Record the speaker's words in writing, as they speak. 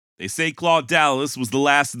They say Claude Dallas was the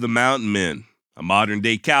last of the mountain men, a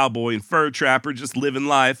modern-day cowboy and fur trapper just living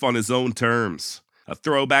life on his own terms. A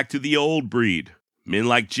throwback to the old breed. Men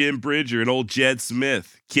like Jim Bridger and old Jed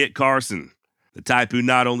Smith, Kit Carson. The type who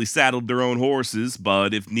not only saddled their own horses,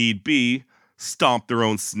 but, if need be, stomped their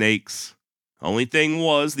own snakes. Only thing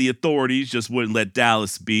was, the authorities just wouldn't let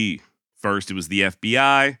Dallas be. First it was the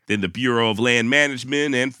FBI, then the Bureau of Land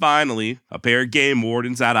Management, and finally, a pair of game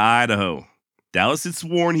wardens out of Idaho. Dallas had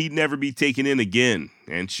sworn he'd never be taken in again,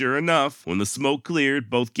 and sure enough, when the smoke cleared,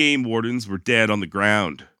 both game wardens were dead on the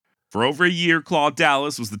ground. For over a year, Claude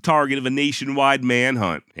Dallas was the target of a nationwide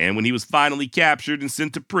manhunt, and when he was finally captured and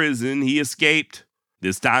sent to prison, he escaped,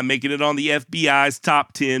 this time making it on the FBI's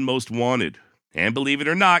top 10 most wanted. And believe it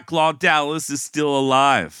or not, Claude Dallas is still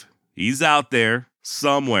alive. He's out there,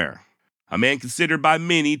 somewhere. A man considered by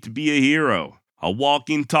many to be a hero. A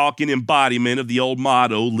walking, talking embodiment of the old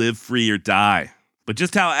motto, live free or die. But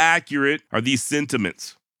just how accurate are these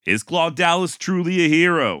sentiments? Is Claude Dallas truly a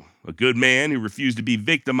hero? A good man who refused to be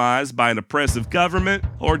victimized by an oppressive government?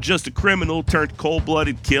 Or just a criminal turned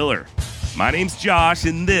cold-blooded killer? My name's Josh,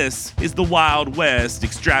 and this is the Wild West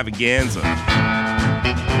Extravaganza.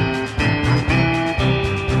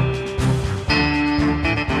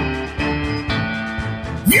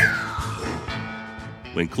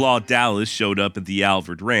 When Claude Dallas showed up at the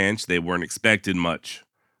Alvord Ranch, they weren't expecting much.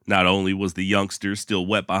 Not only was the youngster still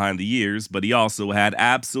wet behind the ears, but he also had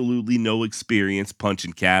absolutely no experience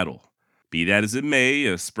punching cattle. Be that as it may,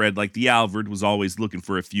 a spread like the Alvord was always looking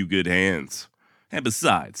for a few good hands. And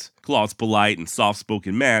besides, Claude's polite and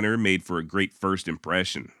soft-spoken manner made for a great first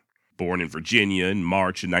impression. Born in Virginia in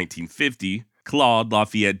March of 1950, Claude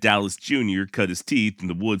Lafayette Dallas Jr. cut his teeth in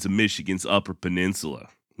the woods of Michigan's Upper Peninsula,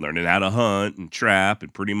 learning how to hunt and trap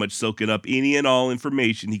and pretty much soaking up any and all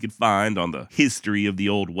information he could find on the history of the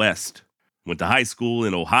Old West. Went to high school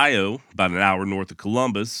in Ohio, about an hour north of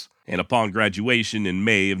Columbus, and upon graduation in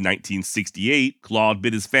May of 1968, Claude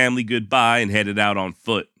bid his family goodbye and headed out on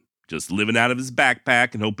foot, just living out of his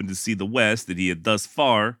backpack and hoping to see the West that he had thus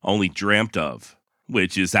far only dreamt of.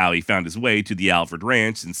 Which is how he found his way to the Alvord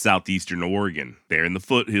Ranch in southeastern Oregon, there in the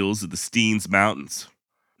foothills of the Steens Mountains.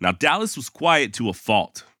 Now, Dallas was quiet to a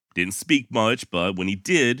fault. Didn't speak much, but when he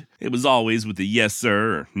did, it was always with a yes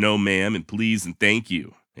sir, or no ma'am, and please and thank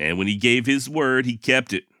you. And when he gave his word, he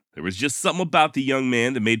kept it. There was just something about the young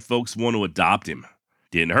man that made folks want to adopt him.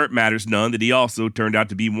 Didn't hurt matters none that he also turned out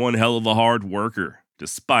to be one hell of a hard worker,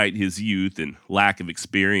 despite his youth and lack of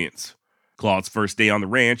experience. Claude's first day on the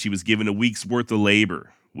ranch, he was given a week's worth of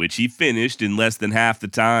labor, which he finished in less than half the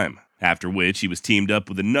time, after which he was teamed up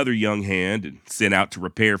with another young hand and sent out to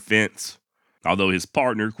repair fence. Although his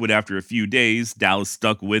partner quit after a few days, Dallas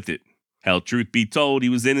stuck with it. Hell, truth be told, he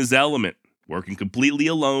was in his element, working completely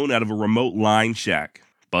alone out of a remote line shack,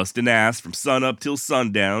 busting ass from sunup till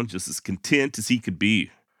sundown, just as content as he could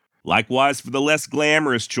be. Likewise for the less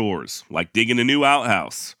glamorous chores, like digging a new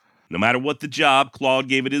outhouse. No matter what the job, Claude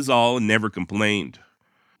gave it his all and never complained.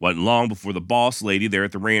 Wasn't long before the boss lady there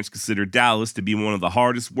at the ranch considered Dallas to be one of the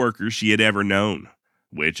hardest workers she had ever known,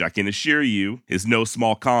 which I can assure you is no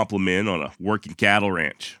small compliment on a working cattle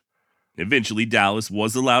ranch. Eventually, Dallas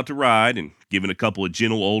was allowed to ride and given a couple of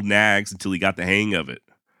gentle old nags until he got the hang of it.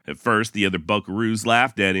 At first, the other buckaroos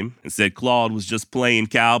laughed at him and said Claude was just playing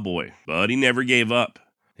cowboy, but he never gave up.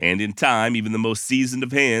 And in time, even the most seasoned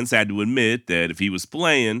of hands had to admit that if he was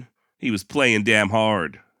playing damn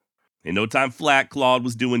hard. In no time flat, Claude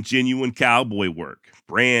was doing genuine cowboy work,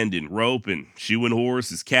 branding, roping, shoeing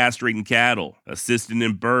horses, castrating cattle, assisting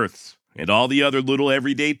in births, and all the other little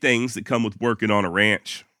everyday things that come with working on a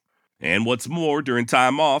ranch. And what's more, during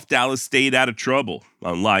time off, Dallas stayed out of trouble,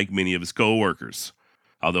 unlike many of his co-workers.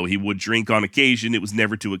 Although he would drink on occasion, it was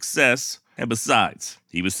never to excess, and besides,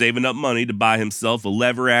 he was saving up money to buy himself a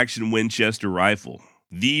lever-action Winchester rifle.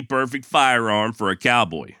 The perfect firearm for a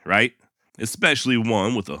cowboy, right? Especially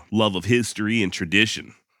one with a love of history and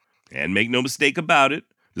tradition. And make no mistake about it,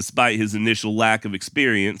 despite his initial lack of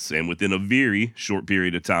experience, and within a very short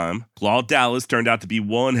period of time, Claude Dallas turned out to be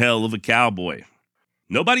one hell of a cowboy.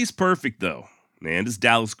 Nobody's perfect, though, and as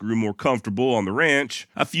Dallas grew more comfortable on the ranch,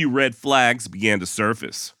 a few red flags began to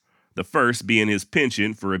surface. The first being his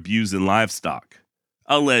penchant for abusing livestock.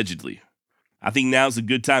 Allegedly. I think now's a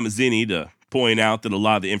good time as any to point out that a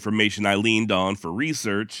lot of the information I leaned on for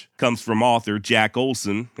research comes from author Jack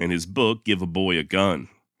Olson and his book, Give a Boy a Gun.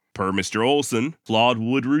 Per Mr. Olson, Claude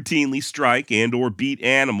would routinely strike and or beat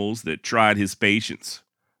animals that tried his patience.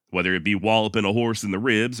 Whether it be walloping a horse in the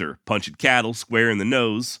ribs or punching cattle square in the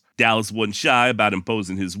nose, Dallas wasn't shy about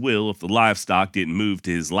imposing his will if the livestock didn't move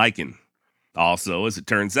to his liking. Also, as it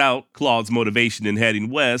turns out, Claude's motivation in heading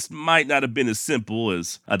west might not have been as simple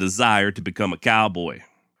as a desire to become a cowboy.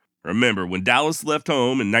 Remember, when Dallas left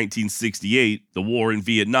home in 1968, the war in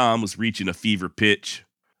Vietnam was reaching a fever pitch.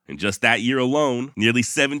 In just that year alone, nearly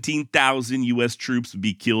 17,000 U.S. troops would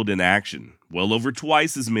be killed in action, well over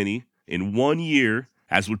twice as many in 1 year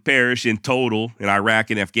as would perish in total in Iraq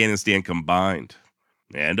and Afghanistan combined.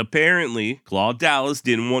 And apparently, Claude Dallas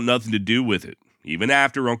didn't want nothing to do with it, even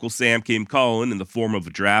after Uncle Sam came calling in the form of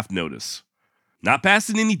a draft notice. Not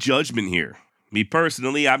passing any judgment here. Me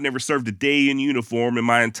personally, I've never served a day in uniform in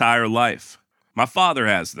my entire life. My father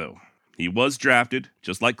has, though. He was drafted,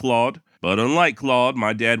 just like Claude, but unlike Claude,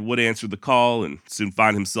 my dad would answer the call and soon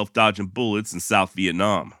find himself dodging bullets in South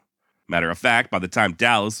Vietnam. Matter of fact, by the time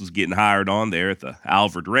Dallas was getting hired on there at the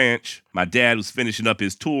Alvord Ranch, my dad was finishing up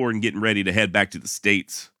his tour and getting ready to head back to the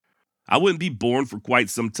States. I wouldn't be born for quite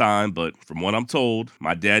some time, but from what I'm told,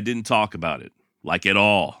 my dad didn't talk about it, like at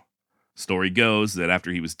all. Story goes that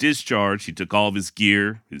after he was discharged, he took all of his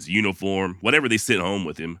gear, his uniform, whatever they sent home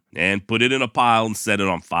with him, and put it in a pile and set it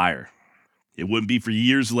on fire. It wouldn't be for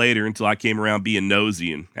years later until I came around being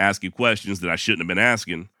nosy and asking questions that I shouldn't have been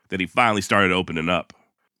asking that he finally started opening up.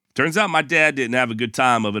 Turns out my dad didn't have a good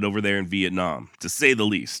time of it over there in Vietnam, to say the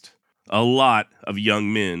least. A lot of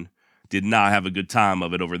young men did not have a good time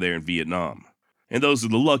of it over there in Vietnam. And those are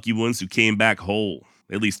the lucky ones who came back whole,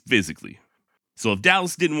 at least physically. So if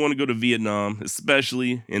Dallas didn't want to go to Vietnam,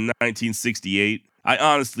 especially in 1968, I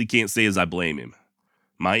honestly can't say as I blame him.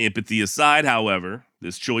 My empathy aside, however,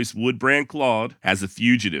 this choice would brand Claude as a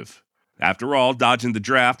fugitive. After all, dodging the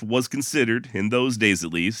draft was considered, in those days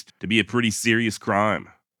at least, to be a pretty serious crime.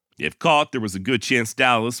 If caught, there was a good chance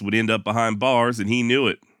Dallas would end up behind bars, and he knew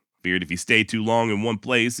it. Feared if he stayed too long in one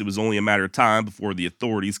place, it was only a matter of time before the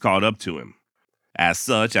authorities caught up to him. As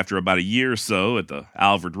such, after about a year or so at the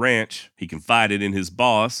Alvord Ranch, he confided in his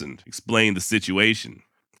boss and explained the situation.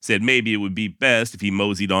 Said maybe it would be best if he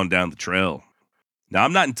moseyed on down the trail. Now,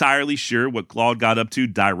 I'm not entirely sure what Claude got up to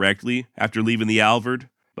directly after leaving the Alvord,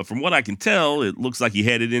 but from what I can tell, it looks like he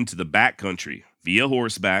headed into the backcountry via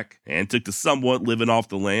horseback and took to somewhat living off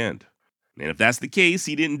the land. And if that's the case,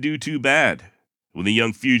 he didn't do too bad. When the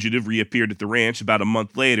young fugitive reappeared at the ranch about a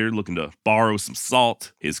month later looking to borrow some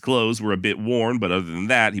salt, his clothes were a bit worn, but other than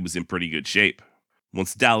that, he was in pretty good shape.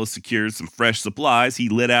 Once Dallas secured some fresh supplies, he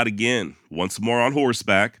lit out again, once more on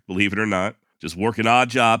horseback, believe it or not, just working odd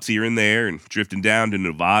jobs here and there and drifting down to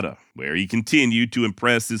Nevada, where he continued to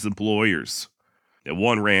impress his employers. At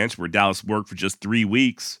one ranch where Dallas worked for just 3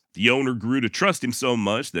 weeks, the owner grew to trust him so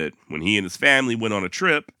much that when he and his family went on a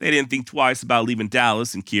trip, they didn't think twice about leaving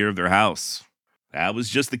Dallas in care of their house. That was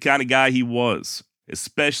just the kind of guy he was.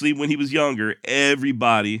 Especially when he was younger,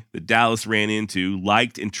 everybody that Dallas ran into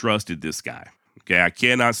liked and trusted this guy. Okay, I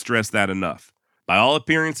cannot stress that enough. By all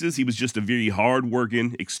appearances, he was just a very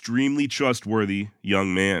hard-working, extremely trustworthy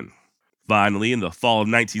young man. Finally, in the fall of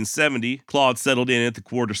 1970, Claude settled in at the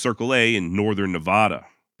Quarter Circle A in northern Nevada.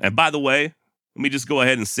 And by the way, let me just go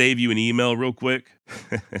ahead and save you an email real quick.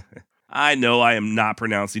 I know I am not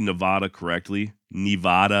pronouncing Nevada correctly.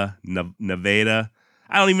 Nevada.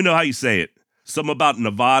 I don't even know how you say it. Something about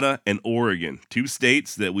Nevada and Oregon, 2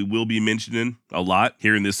 states that we will be mentioning a lot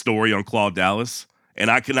here in this story on Claude Dallas, and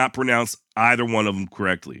I cannot pronounce either one of them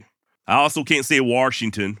correctly. I also can't say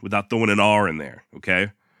Washington without throwing an R in there,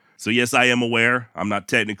 okay? So yes, I am aware I'm not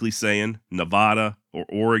technically saying Nevada or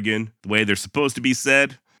Oregon the way they're supposed to be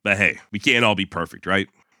said, but hey, we can't all be perfect, right?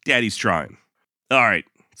 Daddy's trying. All right,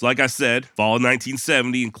 so like I said, fall of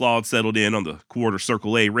 1970 and Claude settled in on the Quarter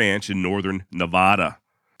Circle A ranch in northern Nevada.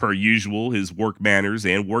 Per usual, his work manners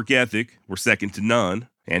and work ethic were second to none,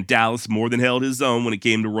 and Dallas more than held his own when it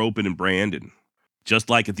came to roping and branding. Just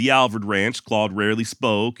like at the Alvord Ranch, Claude rarely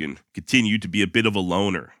spoke and continued to be a bit of a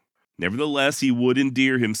loner. Nevertheless, he would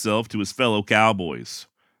endear himself to his fellow cowboys.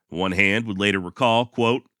 One hand would later recall,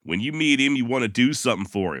 quote, "When you meet him, you want to do something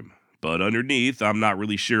for him, but underneath, I'm not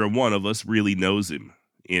really sure one of us really knows him,"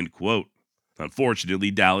 end quote.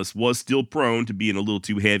 Unfortunately, Dallas was still prone to being a little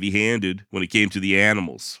too heavy-handed when it came to the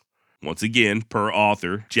animals. Once again, per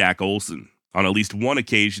author Jack Olson. On at least one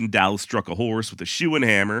occasion, Dallas struck a horse with a shoe and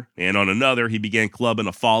hammer, and on another, he began clubbing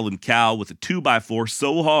a fallen cow with a 2x4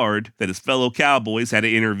 so hard that his fellow cowboys had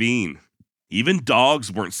to intervene. Even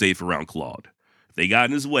dogs weren't safe around Claude. If they got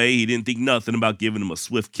in his way, he didn't think nothing about giving them a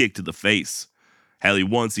swift kick to the face. Hell, he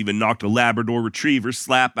once even knocked a Labrador retriever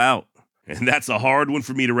slap out. And that's a hard one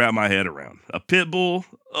for me to wrap my head around. A pit bull?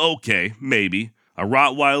 Okay, maybe. A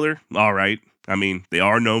Rottweiler? All right. I mean, they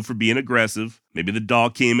are known for being aggressive. Maybe the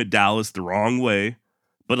dog came at Dallas the wrong way.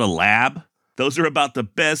 But a lab? Those are about the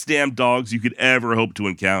best damn dogs you could ever hope to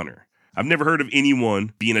encounter. I've never heard of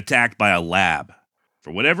anyone being attacked by a lab.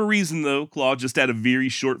 For whatever reason, though, Claude just had a very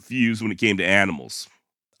short fuse when it came to animals.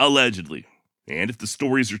 Allegedly. And if the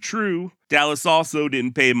stories are true, Dallas also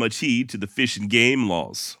didn't pay much heed to the fish and game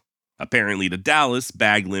laws. Apparently to Dallas,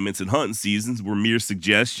 bag limits and hunting seasons were mere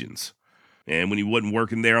suggestions. And when he wasn't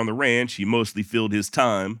working there on the ranch, he mostly filled his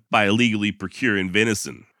time by illegally procuring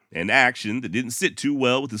venison, an action that didn't sit too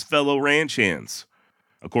well with his fellow ranch hands.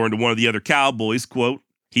 According to one of the other cowboys, quote,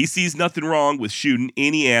 he sees nothing wrong with shooting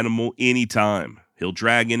any animal anytime. He'll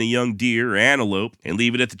drag in a young deer or antelope and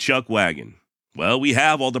leave it at the chuck wagon. Well, we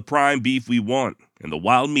have all the prime beef we want, and the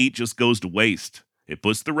wild meat just goes to waste. It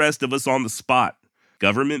puts the rest of us on the spot.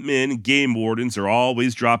 Government men and game wardens are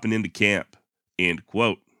always dropping into camp. End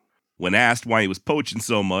quote. When asked why he was poaching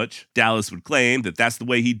so much, Dallas would claim that that's the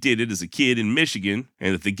way he did it as a kid in Michigan,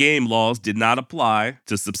 and that the game laws did not apply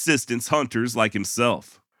to subsistence hunters like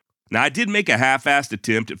himself. Now, I did make a half-assed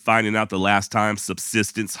attempt at finding out the last time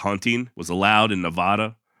subsistence hunting was allowed in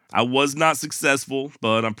Nevada. I was not successful,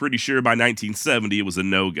 but I'm pretty sure by 1970 it was a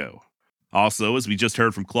no-go. Also, as we just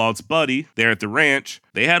heard from Claude's buddy, there at the ranch,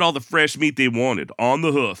 they had all the fresh meat they wanted, on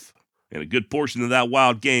the hoof, and a good portion of that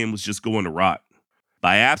wild game was just going to rot.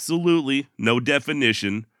 By absolutely no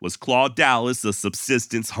definition was Claude Dallas a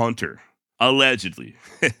subsistence hunter. Allegedly.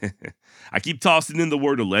 I keep tossing in the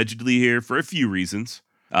word allegedly here for a few reasons.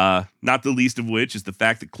 Not the least of which is the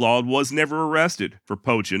fact that Claude was never arrested for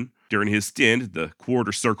poaching during his stint at the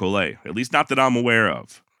Quarter Circle A, at least not that I'm aware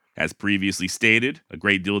of. As previously stated, a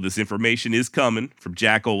great deal of this information is coming from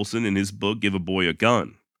Jack Olson in his book Give a Boy a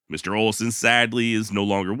Gun. Mr. Olson sadly is no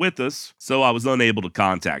longer with us, so I was unable to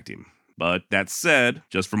contact him. But that said,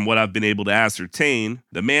 just from what I've been able to ascertain,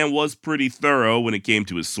 the man was pretty thorough when it came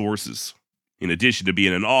to his sources. In addition to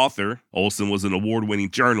being an author, Olson was an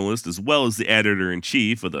award-winning journalist as well as the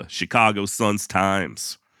editor-in-chief of the Chicago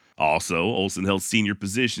Sun-Times. Also, Olson held senior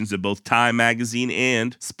positions at both Time magazine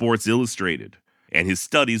and Sports Illustrated, and his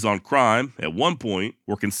studies on crime, at one point,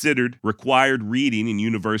 were considered required reading in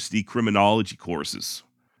university criminology courses.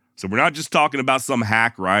 So we're not just talking about some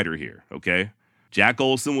hack writer here, okay? Jack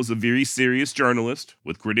Olson was a very serious journalist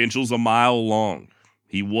with credentials a mile long.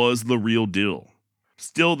 He was the real deal.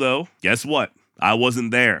 Still, though, guess what? I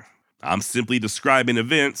wasn't there. I'm simply describing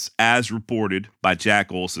events as reported by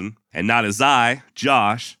Jack Olson, and not as I,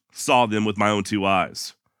 Josh, saw them with my own two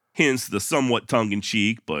eyes. Hence the somewhat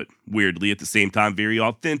tongue-in-cheek, but weirdly at the same time very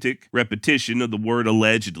authentic, repetition of the word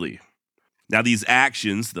allegedly. Now these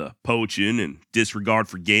actions, the poaching and disregard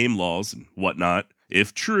for game laws and whatnot,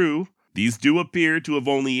 if true, these do appear to have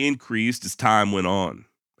only increased as time went on,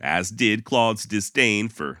 as did Claude's disdain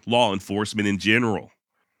for law enforcement in general.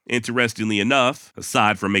 Interestingly enough,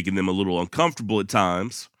 aside from making them a little uncomfortable at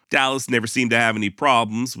times, Dallas never seemed to have any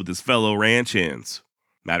problems with his fellow ranch hands.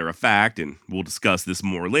 Matter of fact, and we'll discuss this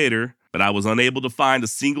more later, but I was unable to find a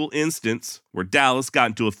single instance where Dallas got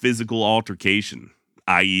into a physical altercation,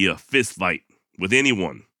 i.e. a fist fight, with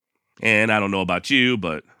anyone. And I don't know about you,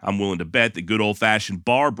 but I'm willing to bet that good old-fashioned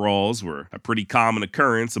bar brawls were a pretty common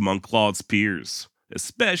occurrence among Claude's peers,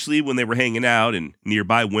 especially when they were hanging out in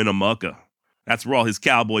nearby Winnemucca. That's where all his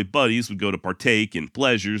cowboy buddies would go to partake in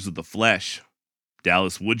pleasures of the flesh.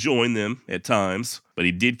 Dallas would join them at times, but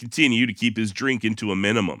he did continue to keep his drinking to a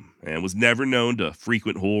minimum and was never known to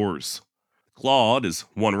frequent whores. Claude, as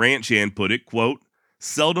one ranch hand put it, quote,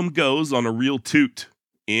 seldom goes on a real toot,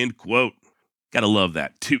 end quote. Gotta love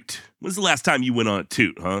that, toot. When's the last time you went on a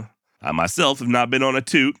toot, huh? I myself have not been on a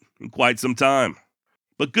toot in quite some time.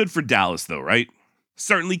 But good for Dallas though, right?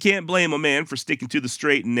 Certainly can't blame a man for sticking to the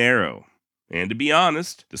straight and narrow. And to be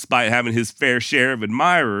honest, despite having his fair share of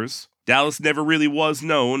admirers, Dallas never really was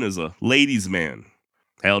known as a ladies' man.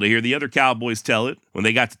 Hell, to hear the other cowboys tell it, when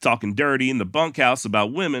they got to talking dirty in the bunkhouse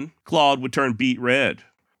about women, Claude would turn beet red.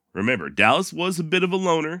 Remember, Dallas was a bit of a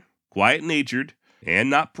loner, quiet-natured, and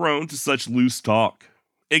not prone to such loose talk.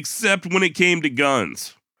 Except when it came to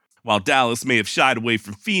guns. While Dallas may have shied away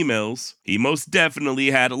from females, he most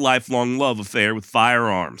definitely had a lifelong love affair with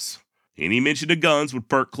firearms. Any mention of guns would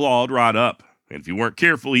perk Claude right up, and if you weren't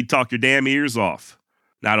careful, he'd talk your damn ears off.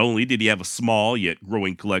 Not only did he have a small yet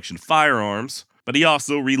growing collection of firearms, but he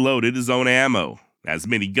also reloaded his own ammo, as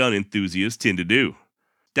many gun enthusiasts tend to do.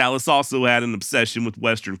 Dallas also had an obsession with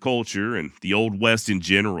Western culture and the Old West in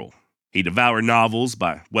general. He devoured novels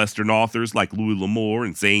by Western authors like Louis L'Amour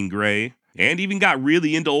and Zane Grey, and even got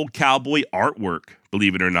really into old cowboy artwork,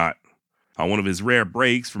 believe it or not. On one of his rare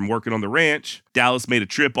breaks from working on the ranch, Dallas made a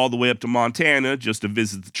trip all the way up to Montana just to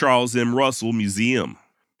visit the Charles M. Russell Museum.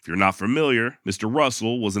 If you're not familiar, Mr.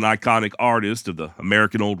 Russell was an iconic artist of the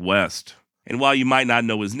American Old West. And while you might not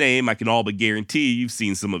know his name, I can all but guarantee you've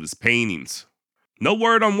seen some of his paintings. No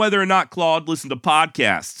word on whether or not Claude listened to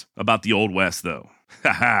podcasts about the Old West, though.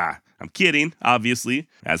 Haha, I'm kidding, obviously,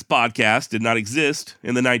 as podcasts did not exist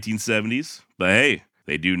in the 1970s. But hey,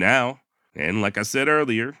 they do now. And like I said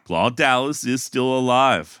earlier, Claude Dallas is still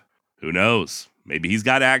alive. Who knows? Maybe he's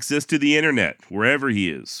got access to the internet, wherever he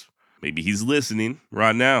is. Maybe he's listening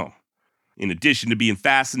right now. In addition to being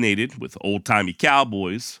fascinated with old-timey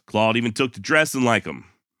cowboys, Claude even took to dressing like them.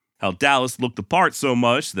 How Dallas looked the part so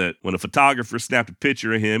much that when a photographer snapped a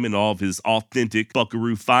picture of him in all of his authentic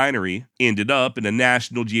buckaroo finery, ended up in a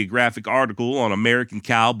National Geographic article on American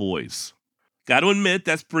cowboys. Gotta admit,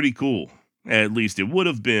 that's pretty cool. At least it would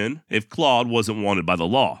have been if Claude wasn't wanted by the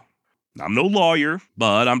law. I'm no lawyer,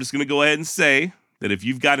 but I'm just gonna go ahead and say that if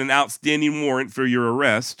you've got an outstanding warrant for your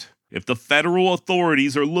arrest, if the federal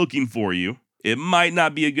authorities are looking for you, it might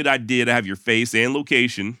not be a good idea to have your face and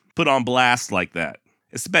location put on blast like that,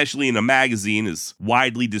 especially in a magazine as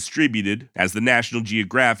widely distributed as the National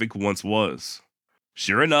Geographic once was.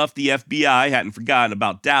 Sure enough, the FBI hadn't forgotten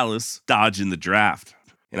about Dallas dodging the draft.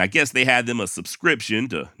 And I guess they had them a subscription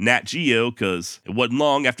to Nat Geo because it wasn't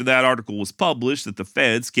long after that article was published that the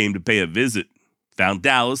feds came to pay a visit. Found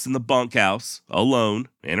Dallas in the bunkhouse, alone,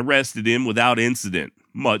 and arrested him without incident,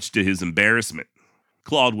 much to his embarrassment.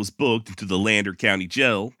 Claude was booked into the Lander County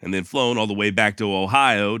Jail and then flown all the way back to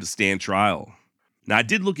Ohio to stand trial. Now, I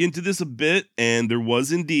did look into this a bit, and there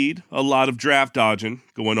was indeed a lot of draft dodging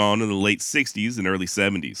going on in the late 60s and early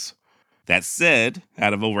 70s. That said,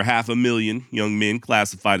 out of over 500,000 young men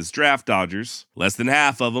classified as draft dodgers, less than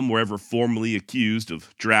half of them were ever formally accused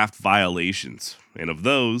of draft violations. And of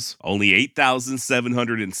those, only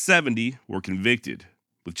 8,770 were convicted,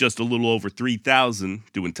 with just a little over 3,000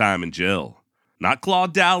 doing time in jail. Not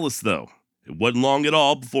Claude Dallas, though. It wasn't long at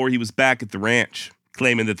all before he was back at the ranch,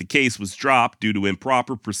 claiming that the case was dropped due to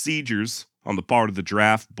improper procedures on the part of the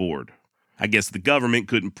draft board. I guess the government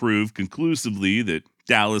couldn't prove conclusively that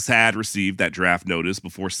Dallas had received that draft notice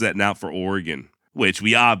before setting out for Oregon, which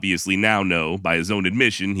we obviously now know by his own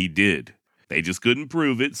admission he did. They just couldn't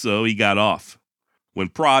prove it, so he got off. When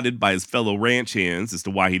prodded by his fellow ranch hands as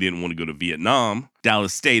to why he didn't want to go to Vietnam,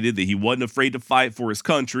 Dallas stated that he wasn't afraid to fight for his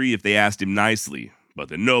country if they asked him nicely, but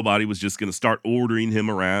that nobody was just going to start ordering him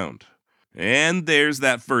around. And there's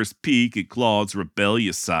that first peek at Claude's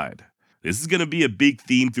rebellious side. This is going to be a big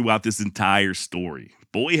theme throughout this entire story.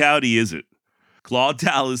 Boy, howdy is it. Claude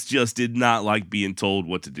Dallas just did not like being told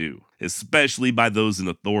what to do, especially by those in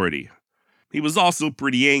authority. He was also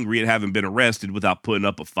pretty angry at having been arrested without putting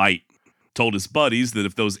up a fight. Told his buddies that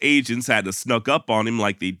if those agents hadn't snuck up on him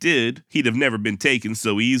like they did, he'd have never been taken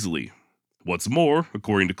so easily. What's more,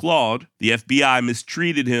 according to Claude, the FBI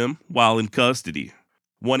mistreated him while in custody.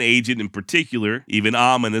 One agent in particular even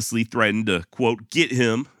ominously threatened to, quote, get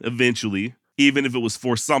him eventually, even if it was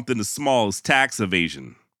for something as small as tax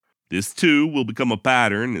evasion. This too will become a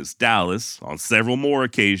pattern as Dallas, on several more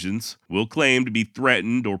occasions, will claim to be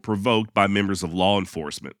threatened or provoked by members of law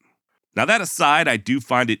enforcement. Now that aside, I do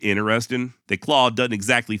find it interesting that Claude doesn't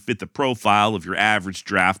exactly fit the profile of your average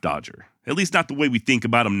draft dodger. At least not the way we think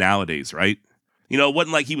about him nowadays, right? You know, it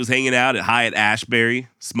wasn't like he was hanging out at Hyatt Ashbury,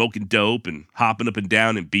 smoking dope and hopping up and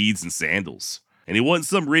down in beads and sandals. And he wasn't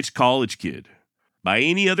some rich college kid. By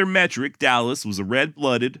any other metric, Dallas was a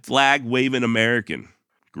red-blooded, flag-waving American.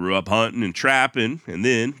 Grew up hunting and trapping, and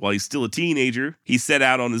then, while he's still a teenager, he set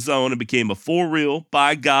out on his own and became a for-real,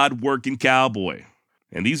 by-God, working cowboy.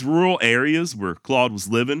 And these rural areas where Claude was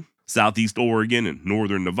living, southeast Oregon and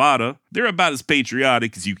northern Nevada, they're about as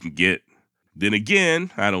patriotic as you can get. Then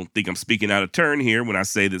again, I don't think I'm speaking out of turn here when I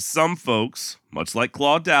say that some folks, much like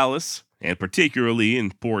Claude Dallas, and particularly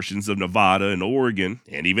in portions of Nevada and Oregon,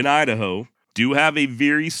 and even Idaho, do have a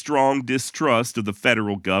very strong distrust of the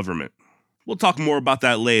federal government. We'll talk more about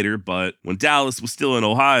that later, but when Dallas was still in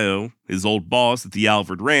Ohio, his old boss at the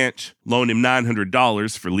Alvord Ranch loaned him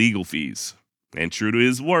 $900 for legal fees. And true to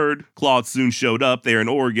his word, Claude soon showed up there in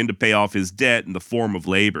Oregon to pay off his debt in the form of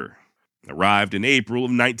labor. Arrived in April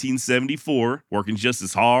of 1974, working just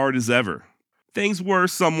as hard as ever. Things were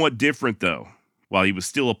somewhat different, though. While he was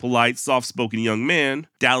still a polite, soft-spoken young man,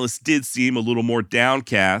 Dallas did seem a little more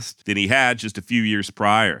downcast than he had just a few years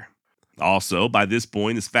prior. Also, by this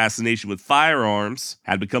point, his fascination with firearms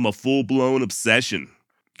had become a full-blown obsession.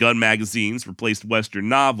 Gun magazines replaced Western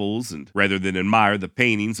novels, and rather than admire the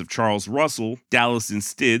paintings of Charles Russell, Dallas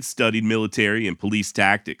instead studied military and police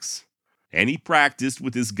tactics. And he practiced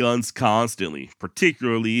with his guns constantly,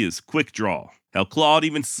 particularly his quick draw. Hell, Claude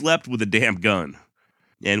even slept with a damn gun.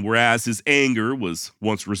 And whereas his anger was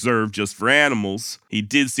once reserved just for animals, he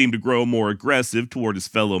did seem to grow more aggressive toward his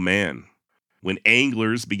fellow man. When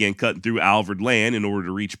anglers began cutting through Alvord land in order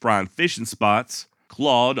to reach prime fishing spots,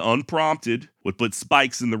 Claude, unprompted, would put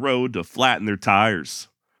spikes in the road to flatten their tires.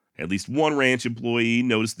 At least one ranch employee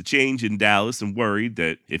noticed the change in Dallas and worried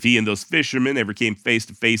that if he and those fishermen ever came face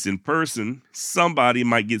to face in person, somebody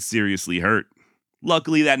might get seriously hurt.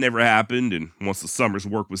 Luckily, that never happened, and once the summer's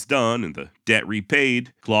work was done and the debt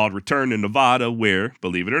repaid, Claude returned to Nevada where,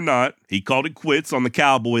 believe it or not, he called it quits on the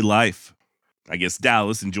cowboy life. I guess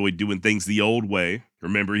Dallas enjoyed doing things the old way.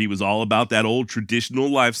 Remember, he was all about that old traditional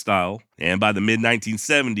lifestyle, and by the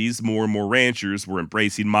mid-1970s, more and more ranchers were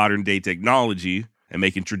embracing modern-day technology and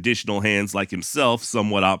making traditional hands like himself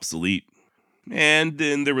somewhat obsolete. And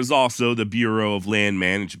then there was also the Bureau of Land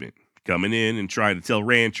Management, coming in and trying to tell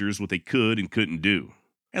ranchers what they could and couldn't do.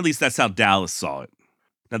 At least that's how Dallas saw it.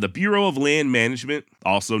 Now, the Bureau of Land Management,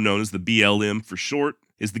 also known as the BLM for short,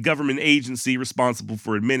 is the government agency responsible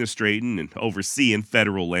for administrating and overseeing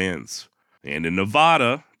federal lands. And in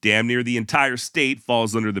Nevada, damn near the entire state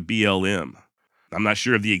falls under the BLM. I'm not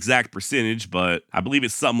sure of the exact percentage, but I believe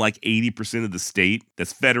it's something like 80% of the state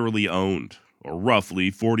that's federally owned, or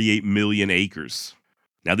roughly 48 million acres.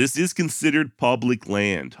 Now, this is considered public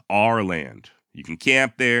land, our land. You can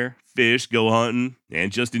camp there, fish, go hunting,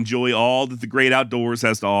 and just enjoy all that the great outdoors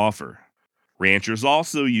has to offer. Ranchers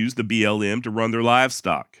also use the BLM to run their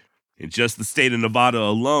livestock. In just the state of Nevada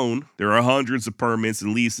alone, there are hundreds of permits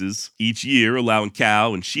and leases each year allowing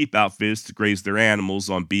cow and sheep outfits to graze their animals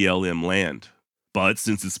on BLM land. But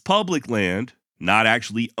since it's public land, not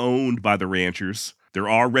actually owned by the ranchers, there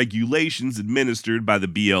are regulations administered by the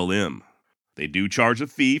BLM. They do charge a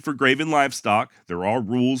fee for grazing livestock, there are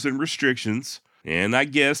rules and restrictions, and I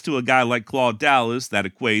guess to a guy like Claude Dallas, that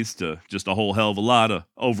equates to just a whole hell of a lot of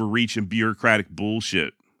overreaching bureaucratic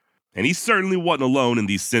bullshit. And he certainly wasn't alone in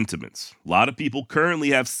these sentiments. A lot of people currently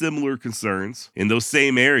have similar concerns in those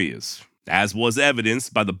same areas, as was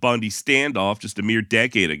evidenced by the Bundy standoff just a mere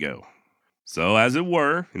decade ago. So, as it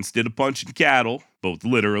were, instead of punching cattle, both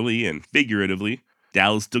literally and figuratively,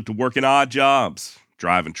 Dallas took to working odd jobs,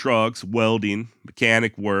 driving trucks, welding,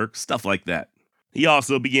 mechanic work, stuff like that. He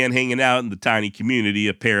also began hanging out in the tiny community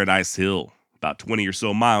of Paradise Hill, about 20 or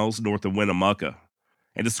so miles north of Winnemucca.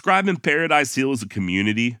 And describing Paradise Hill as a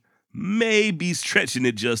community may be stretching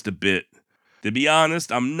it just a bit. To be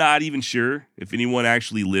honest, I'm not even sure if anyone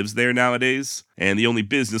actually lives there nowadays, and the only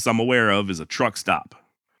business I'm aware of is a truck stop.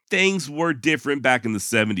 Things were different back in the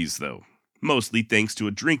 70s, though, mostly thanks to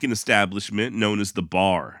a drinking establishment known as the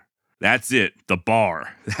Bar. That's it, the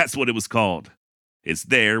Bar. That's what it was called. It's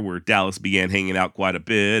there where Dallas began hanging out quite a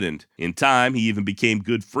bit, and in time, he even became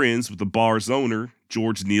good friends with the bar's owner,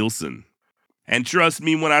 George Nielsen. And trust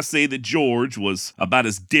me when I say that George was about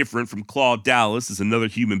as different from Claude Dallas as another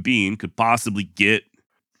human being could possibly get.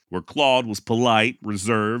 Where Claude was polite,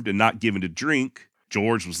 reserved, and not given to drink,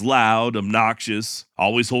 George was loud, obnoxious,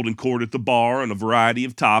 always holding court at the bar on a variety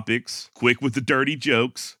of topics, quick with the dirty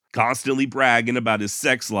jokes, constantly bragging about his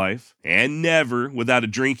sex life, and never without a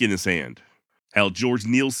drink in his hand. Hell, George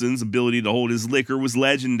Nielsen's ability to hold his liquor was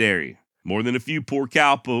legendary. More than a few poor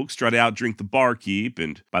cowpokes tried to outdrink the barkeep,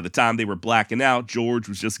 and by the time they were blacking out, George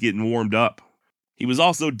was just getting warmed up. He was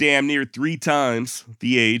also damn near 3 times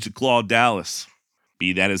the age of Claude Dallas.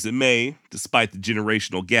 Be that as it may, despite the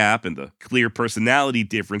generational gap and the clear personality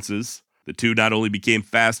differences, the two not only became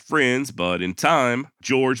fast friends, but in time,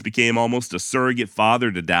 George became almost a surrogate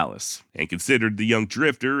father to Dallas, and considered the young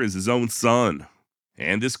drifter as his own son.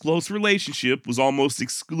 And this close relationship was almost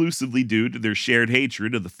exclusively due to their shared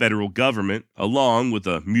hatred of the federal government, along with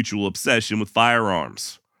a mutual obsession with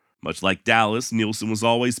firearms. Much like Dallas, Nielsen was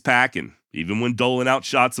always packing, even when doling out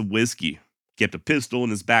shots of whiskey. Kept a pistol in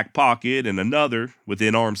his back pocket and another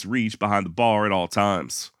within arm's reach behind the bar at all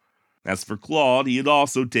times. As for Claude, he had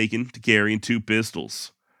also taken to carrying 2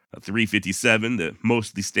 pistols. A .357 that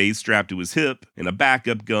mostly stayed strapped to his hip, and a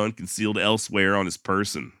backup gun concealed elsewhere on his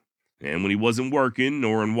person. And when he wasn't working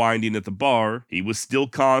or unwinding at the bar, he was still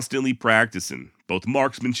constantly practicing, both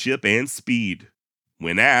marksmanship and speed.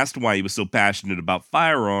 When asked why he was so passionate about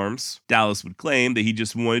firearms, Dallas would claim that he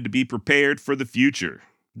just wanted to be prepared for the future.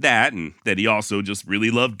 That, and that he also just really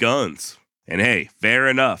loved guns. And hey, fair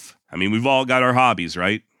enough. I mean, we've all got our hobbies,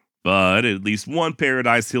 right? But at least one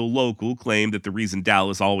Paradise Hill local claimed that the reason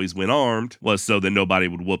Dallas always went armed was so that nobody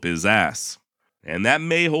would whoop his ass. And that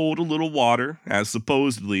may hold a little water, as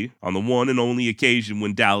supposedly, on the one and only occasion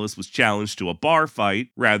when Dallas was challenged to a bar fight,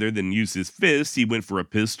 rather than use his fists, he went for a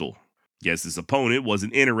pistol. Guess his opponent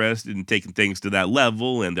wasn't interested in taking things to that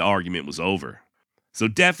level, and the argument was over. So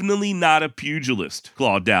definitely not a pugilist,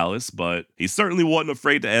 Claude Dallas, but he certainly wasn't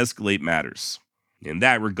afraid to escalate matters. In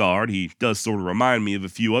that regard, he does sort of remind me of a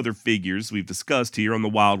few other figures we've discussed here on the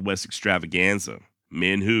Wild West Extravaganza.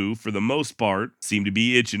 Men who, for the most part, seem to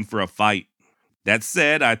be itching for a fight. That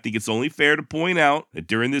said, I think it's only fair to point out that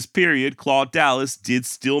during this period, Claude Dallas did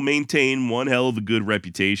still maintain one hell of a good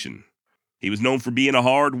reputation. He was known for being a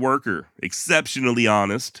hard worker, exceptionally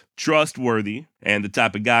honest, trustworthy, and the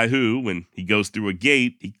type of guy who, when he goes through a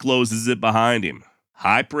gate, he closes it behind him.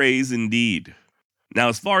 High praise indeed. Now,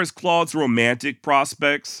 as far as Claude's romantic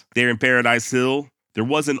prospects, there in Paradise Hill, there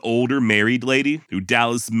was an older married lady who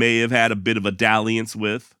Dallas may have had a bit of a dalliance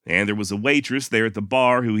with, and there was a waitress there at the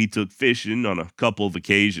bar who he took fishing on a couple of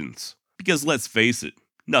occasions. Because let's face it,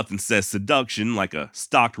 nothing says seduction like a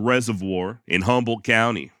stocked reservoir in Humboldt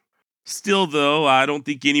County. Still, though, I don't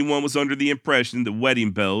think anyone was under the impression that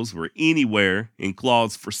wedding bells were anywhere in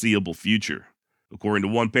Claude's foreseeable future. According to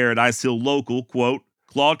one Paradise Hill local, quote,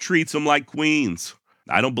 Claude treats them like queens.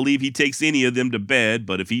 I don't believe he takes any of them to bed,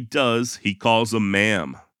 but if he does, he calls them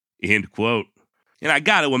ma'am. End quote. And I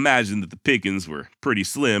gotta imagine that the pickings were pretty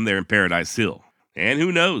slim there in Paradise Hill. And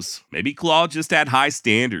who knows, maybe Claude just had high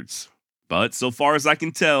standards. But so far as I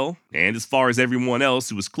can tell, and as far as everyone else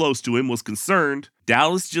who was close to him was concerned,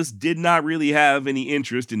 Dallas just did not really have any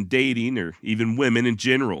interest in dating or even women in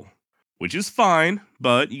general. Which is fine,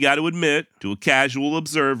 but you gotta admit, to a casual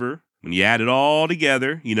observer, when you add it all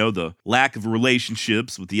together, the lack of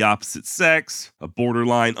relationships with the opposite sex, a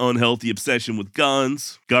borderline unhealthy obsession with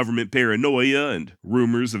guns, government paranoia, and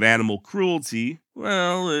rumors of animal cruelty,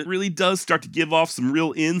 well, it really does start to give off some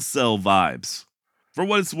real incel vibes. For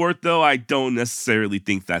what it's worth, though, I don't necessarily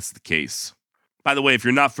think that's the case. By the way, if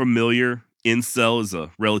you're not familiar, incel is a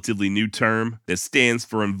relatively new term that stands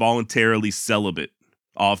for involuntarily celibate,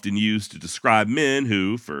 often used to describe men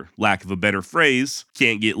who, for lack of a better phrase,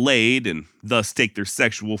 can't get laid and thus take their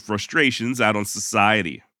sexual frustrations out on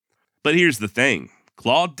society. But here's the thing,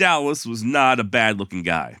 Claude Dallas was not a bad-looking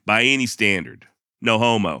guy, by any standard. No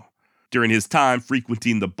homo. During his time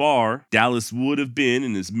frequenting the bar, Dallas would have been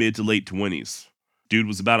in his mid to late 20s. Dude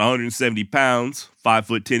was about 170 pounds, 5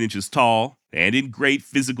 foot 10 inches tall, and in great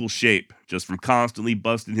physical shape, just from constantly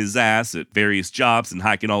busting his ass at various jobs and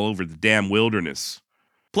hiking all over the damn wilderness.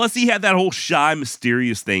 Plus, he had that whole shy,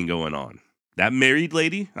 mysterious thing going on. That married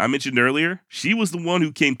lady I mentioned earlier, she was the one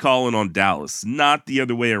who came calling on Dallas, not the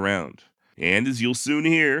other way around. And as you'll soon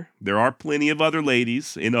hear, there are plenty of other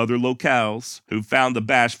ladies in other locales who found the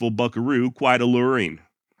bashful buckaroo quite alluring.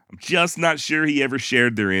 I'm just not sure he ever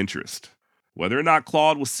shared their interest. Whether or not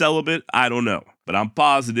Claude was celibate, I don't know, but I'm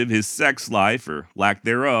positive his sex life, or lack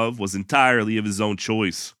thereof, was entirely of his own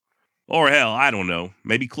choice. Or hell, I don't know,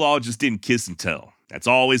 maybe Claude just didn't kiss and tell. That's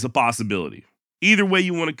always a possibility. Either way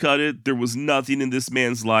you want to cut it, there was nothing in this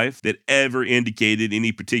man's life that ever indicated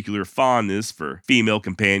any particular fondness for female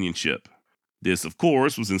companionship. This, of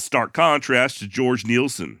course, was in stark contrast to George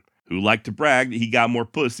Nielsen, who liked to brag that he got more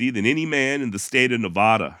pussy than any man in the state of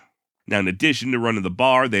Nevada. Now, in addition to running the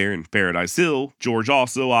bar there in Paradise Hill, George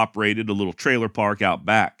also operated a little trailer park out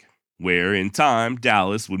back, where, in time,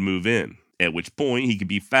 Dallas would move in, at which point he could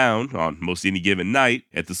be found, on most any given night,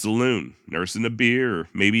 at the saloon, nursing a beer or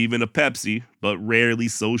maybe even a Pepsi, but rarely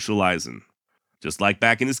socializing. Just like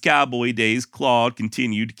back in his cowboy days, Claude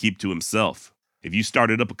continued to keep to himself. If you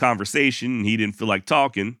started up a conversation and he didn't feel like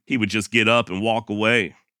talking, he would just get up and walk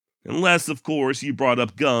away. Unless, of course, you brought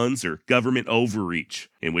up guns or government overreach,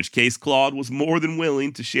 in which case Claude was more than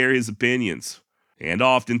willing to share his opinions. And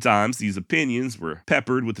oftentimes, these opinions were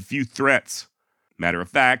peppered with a few threats. Matter of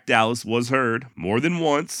fact, Dallas was heard, more than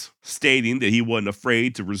once, stating that he wasn't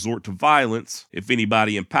afraid to resort to violence if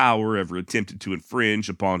anybody in power ever attempted to infringe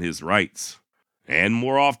upon his rights. And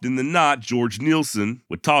more often than not, George Nielsen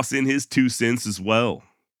would toss in his 2 cents as well.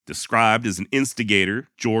 Described as an instigator,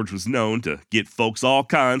 George was known to get folks all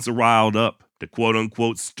kinds of riled up, to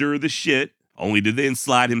quote-unquote stir the shit, only to then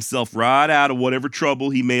slide himself right out of whatever trouble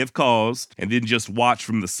he may have caused, and then just watch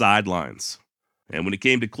from the sidelines. And when it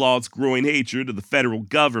came to Claude's growing hatred of the federal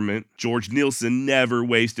government, George Nielsen never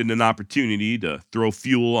wasted an opportunity to throw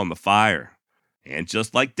fuel on the fire. And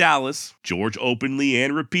just like Dallas, George openly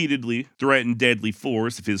and repeatedly threatened deadly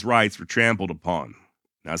force if his rights were trampled upon.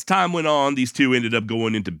 Now, as time went on, these two ended up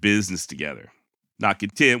going into business together. Not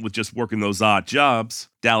content with just working those odd jobs,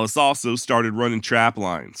 Dallas also started running trap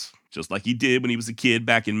lines, just like he did when he was a kid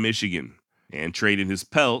back in Michigan, and trading his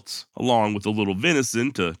pelts, along with a little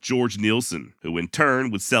venison, to George Nielsen, who in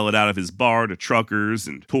turn would sell it out of his bar to truckers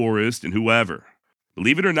and tourists and whoever.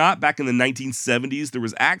 Believe it or not, back in the 1970s, there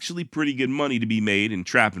was actually pretty good money to be made in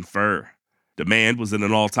trapping fur. Demand was at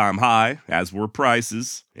an all-time high, as were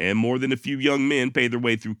prices, and more than a few young men paid their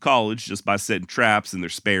way through college just by setting traps in their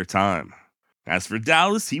spare time. As for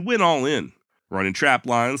Dallas, he went all in, running trap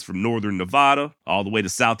lines from northern Nevada all the way to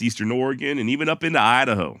southeastern Oregon and even up into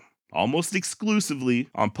Idaho, almost exclusively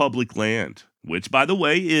on public land, which, by the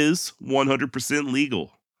way, is 100%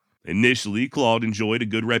 legal. Initially, Claude enjoyed a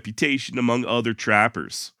good reputation among other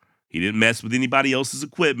trappers. He didn't mess with anybody else's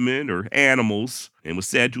equipment or animals and was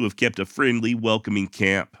said to have kept a friendly, welcoming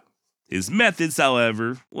camp. His methods,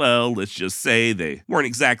 however, well, let's just say they weren't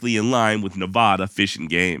exactly in line with Nevada Fish and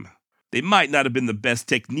Game. They might not have been the best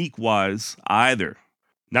technique-wise either.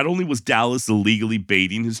 Not only was Dallas illegally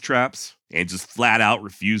baiting his traps and just flat out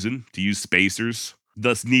refusing to use spacers,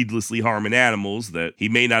 thus needlessly harming animals that he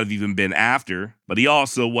may not have even been after, but he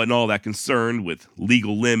also wasn't all that concerned with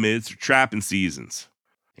legal limits or trapping seasons.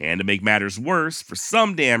 And to make matters worse, for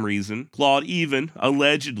some damn reason, Claude even,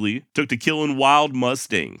 allegedly, took to killing wild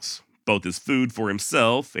mustangs, both as food for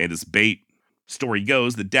himself and as bait. Story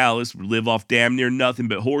goes that Dallas would live off damn near nothing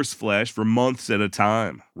but horse flesh for months at a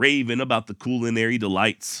time, raving about the culinary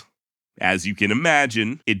delights. As you can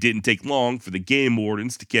imagine, it didn't take long for the game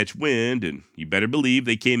wardens to catch wind, and you better believe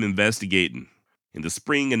they came investigating. In the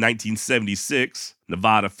spring of 1976,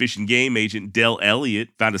 Nevada Fish and Game agent Del Elliott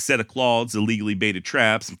found a set of Claude's illegally baited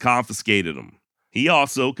traps and confiscated them. He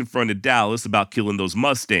also confronted Dallas about killing those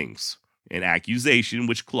mustangs, an accusation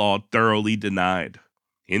which Claude thoroughly denied.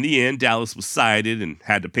 In the end, Dallas was cited and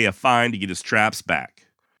had to pay a fine to get his traps back.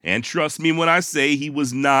 And trust me when I say he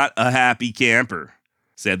was not a happy camper.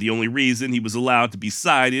 Said the only reason he was allowed to be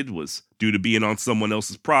cited was due to being on someone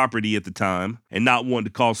else's property at the time and not wanting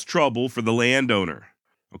to cause trouble for the landowner.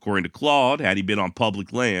 According to Claude, had he been on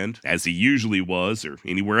public land, as he usually was, or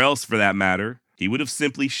anywhere else for that matter, he would have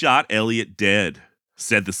simply shot Elliott dead.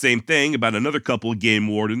 Said the same thing about another couple of game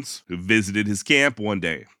wardens who visited his camp one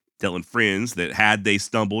day, telling friends that had they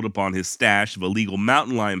stumbled upon his stash of illegal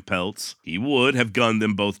mountain lion pelts, he would have gunned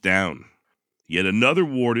them both down. Yet another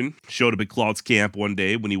warden showed up at Claude's camp one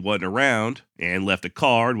day when he wasn't around and left a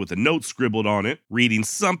card with a note scribbled on it reading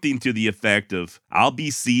something to the effect of, "I'll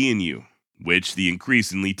be seeing you," which the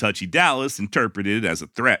increasingly touchy Dallas interpreted as a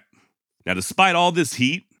threat. Now, despite all this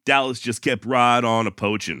heat, Dallas just kept right on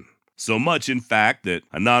a-poaching. So much, in fact, that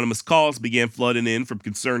anonymous calls began flooding in from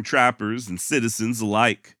concerned trappers and citizens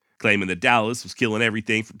alike, claiming that Dallas was killing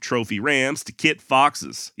everything from trophy rams to kit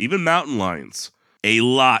foxes, even mountain lions. A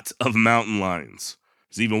lot of mountain lions.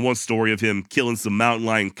 There's even one story of him killing some mountain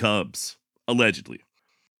lion cubs, allegedly.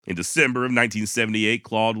 In December of 1978,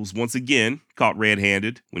 Claude was once again caught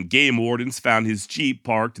red-handed when game wardens found his Jeep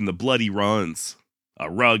parked in the Bloody Runs, a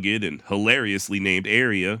rugged and hilariously named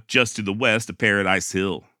area just to the west of Paradise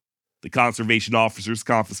Hill. The conservation officers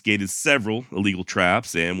confiscated several illegal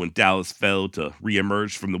traps, and when Dallas failed to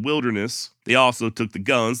reemerge from the wilderness, they also took the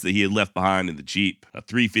guns that he had left behind in the Jeep, a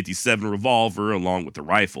 .357 revolver along with the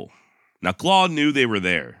rifle. Now, Claude knew they were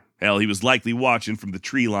there. Hell, he was likely watching from the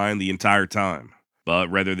tree line the entire time. But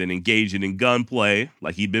rather than engaging in gunplay,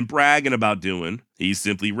 like he'd been bragging about doing, he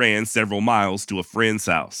simply ran several miles to a friend's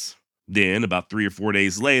house. Then, about 3 or 4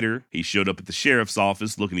 days later, he showed up at the sheriff's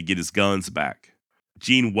office looking to get his guns back.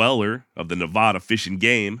 Gene Weller, of the Nevada Fish and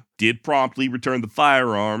Game, did promptly return the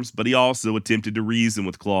firearms, but he also attempted to reason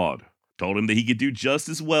with Claude. Told him that he could do just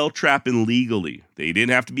as well trapping legally, that he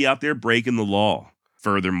didn't have to be out there breaking the law.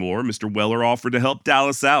 Furthermore, Mr. Weller offered to help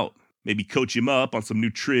Dallas out, maybe coach him up on some new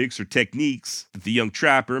tricks or techniques that the young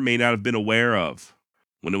trapper may not have been aware of.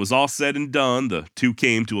 When it was all said and done, the two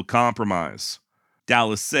came to a compromise.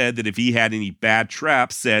 Dallas said that if he had any bad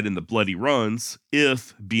traps set in the Bloody Runs,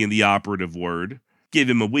 if being the operative word, give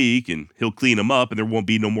him a week and he'll clean them up and there won't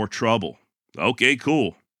be no more trouble. Okay,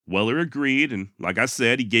 cool. Weller agreed, and like I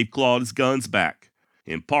said, he gave Claude his guns back.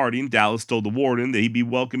 In parting, Dallas told the warden that he'd be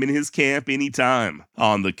welcome in his camp anytime,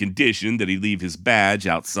 on the condition that he leave his badge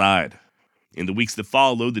outside. In the weeks that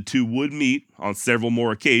followed, the two would meet on several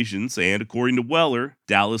more occasions, and according to Weller,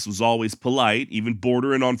 Dallas was always polite, even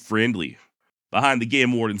bordering on friendly. Behind the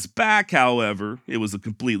game warden's back, however, it was a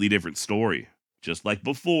completely different story. Just like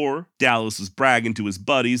before, Dallas was bragging to his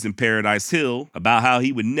buddies in Paradise Hill about how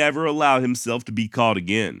he would never allow himself to be caught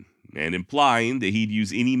again, and implying that he'd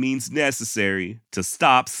use any means necessary to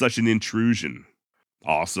stop such an intrusion.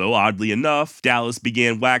 Also, oddly enough, Dallas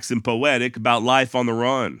began waxing poetic about life on the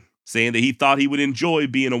run, saying that he thought he would enjoy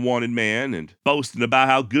being a wanted man and boasting about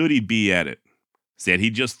how good he'd be at it. Said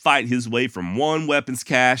he'd just fight his way from one weapons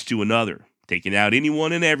cache to another, taking out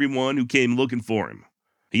anyone and everyone who came looking for him.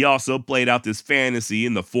 He also played out this fantasy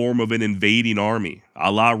in the form of an invading army,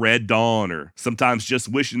 a la Red Dawn, or sometimes just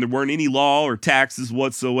wishing there weren't any law or taxes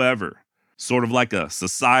whatsoever. Sort of like a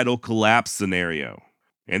societal collapse scenario.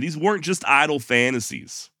 And these weren't just idle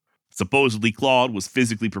fantasies. Supposedly, Claude was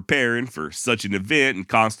physically preparing for such an event and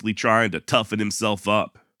constantly trying to toughen himself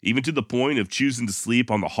up, even to the point of choosing to sleep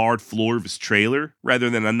on the hard floor of his trailer rather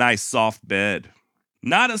than a nice soft bed.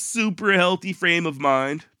 Not a super healthy frame of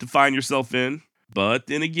mind to find yourself in, but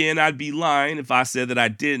then again, I'd be lying if I said that I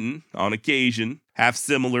didn't, on occasion, have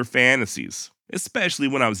similar fantasies, especially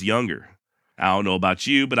when I was younger. I don't know about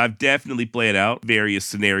you, but I've definitely played out various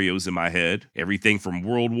scenarios in my head. Everything from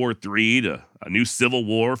World War III to a new civil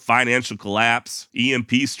war, financial collapse,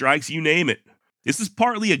 EMP strikes, you name it. This is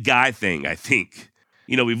partly a guy thing, I think.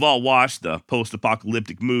 We've all watched the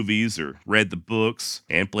post-apocalyptic movies or read the books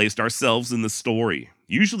and placed ourselves in the story,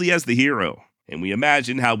 usually as the hero, and we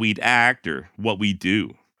imagine how we'd act or what we'd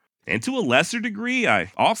do. And to a lesser degree,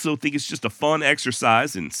 I also think it's just a fun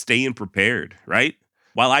exercise in staying prepared, right?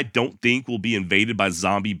 While I don't think we'll be invaded by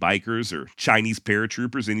zombie bikers or Chinese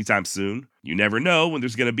paratroopers anytime soon, you never know when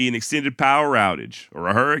there's going to be an extended power outage or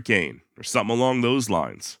a hurricane or something along those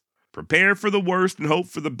lines. Prepare for the worst and hope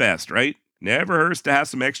for the best, right? Never hurts to have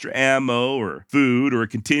some extra ammo or food or a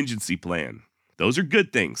contingency plan. Those are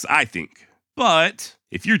good things, I think. But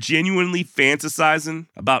if you're genuinely fantasizing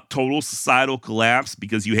about total societal collapse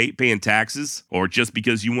because you hate paying taxes, or just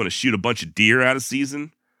because you want to shoot a bunch of deer out of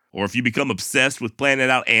season, or if you become obsessed with planning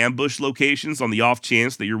out ambush locations on the off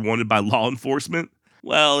chance that you're wanted by law enforcement,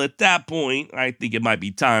 well, at that point, I think it might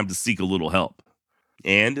be time to seek a little help.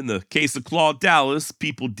 And in the case of Claude Dallas,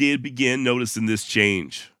 people did begin noticing this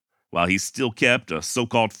change. While he still kept a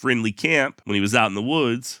so-called friendly camp when he was out in the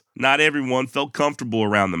woods, not everyone felt comfortable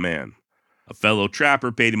around the man. A fellow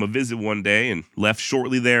trapper paid him a visit one day and left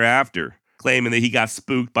shortly thereafter, claiming that he got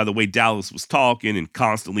spooked by the way Dallas was talking and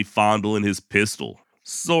constantly fondling his pistol.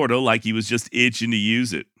 Sorta like he was just itching to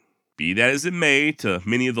use it. Be that as it may, to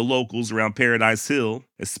many of the locals around Paradise Hill,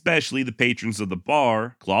 especially the patrons of the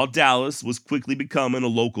bar, Claude Dallas was quickly becoming a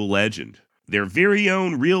local legend. Their very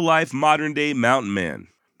own real-life modern-day mountain man.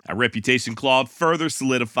 A reputation Claude further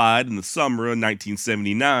solidified in the summer of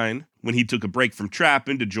 1979 when he took a break from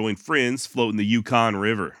trapping to join friends floating the Yukon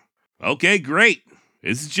River. Okay, great.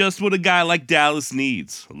 This is just what a guy like Dallas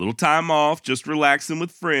needs. A little time off, just relaxing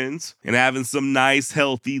with friends, and having some nice,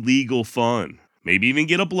 healthy, legal fun. Maybe even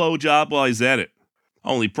get a blowjob while he's at it.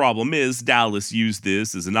 Only problem is, Dallas used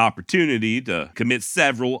this as an opportunity to commit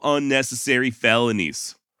several unnecessary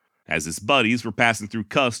felonies. As his buddies were passing through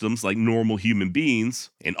customs like normal human beings,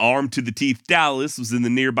 an armed to the teeth Dallas was in the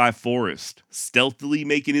nearby forest, stealthily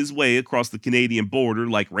making his way across the Canadian border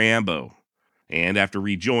like Rambo. And after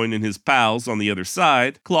rejoining his pals on the other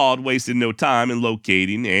side, Claude wasted no time in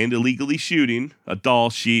locating and illegally shooting a Dall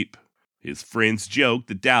sheep. His friends joked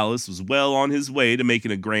that Dallas was well on his way to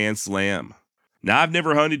making a grand slam. Now, I've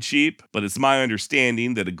never hunted sheep, but it's my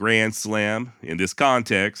understanding that a grand slam, in this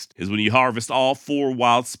context, is when you harvest all 4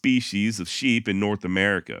 wild species of sheep in North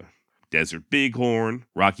America. Desert bighorn,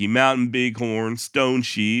 Rocky Mountain bighorn, stone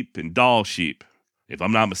sheep, and Dall sheep, if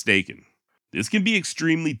I'm not mistaken. This can be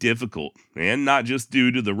extremely difficult, and not just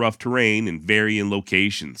due to the rough terrain and varying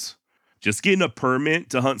locations. Just getting a permit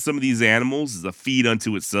to hunt some of these animals is a feat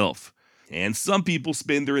unto itself, and some people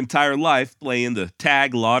spend their entire life playing the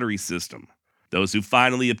tag lottery system. Those who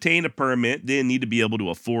finally obtain a permit then need to be able to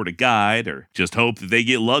afford a guide or just hope that they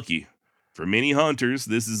get lucky. For many hunters,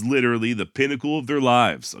 this is literally the pinnacle of their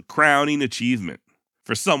lives, a crowning achievement.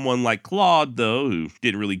 For someone like Claude, though, who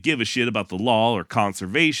didn't really give a shit about the law or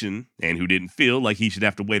conservation, and who didn't feel like he should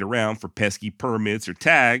have to wait around for pesky permits or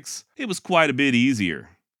tags, it was quite a bit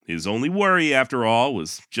easier. His only worry, after all,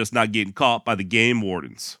 was just not getting caught by the game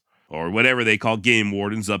wardens, or whatever they call game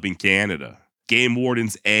wardens up in Canada. Game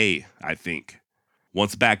Wardens A, I think.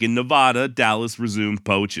 Once back in Nevada, Dallas resumed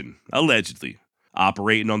poaching, allegedly,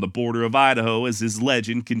 operating on the border of Idaho as his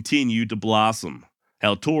legend continued to blossom.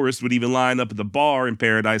 Hell, tourists would even line up at the bar in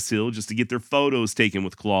Paradise Hill just to get their photos taken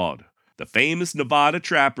with Claude, the famous Nevada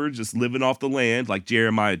trapper just living off the land like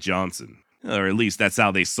Jeremiah Johnson, or at least that's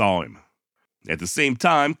how they saw him. At the same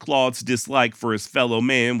time, Claude's dislike for his fellow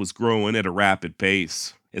man was growing at a rapid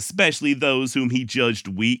pace, especially those whom he judged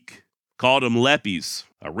weak. Called them leppies,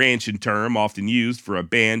 a ranching term often used for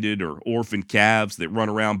abandoned or orphaned calves that run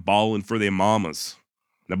around bawling for their mamas.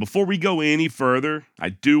 Now, before we go any further, I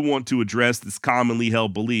do want to address this commonly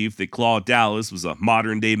held belief that Claude Dallas was a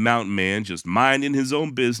modern-day mountain man just minding his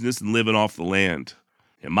own business and living off the land.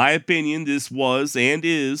 In my opinion, this was and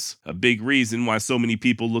is a big reason why so many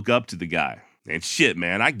people look up to the guy. And shit,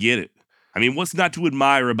 man, I get it. I mean, what's not to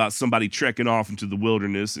admire about somebody trekking off into the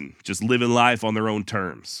wilderness and just living life on their own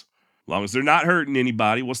terms? As long as they're not hurting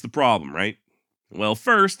anybody, what's the problem, right? Well,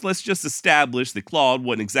 first, let's just establish that Claude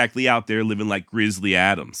wasn't exactly out there living like Grizzly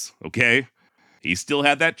Adams, okay? He still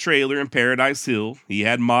had that trailer in Paradise Hill, he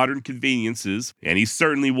had modern conveniences, and he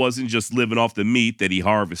certainly wasn't just living off the meat that he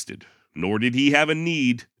harvested, nor did he have a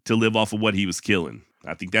need to live off of what he was killing.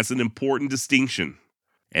 I think that's an important distinction.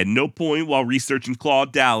 At no point while researching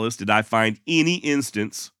Claude Dallas did I find any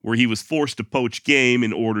instance where he was forced to poach game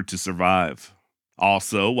in order to survive.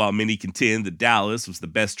 Also, while many contend that Dallas was the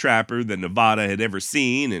best trapper that Nevada had ever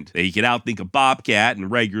seen and that he could outthink a bobcat and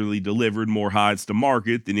regularly delivered more hides to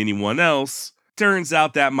market than anyone else, turns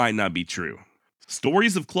out that might not be true.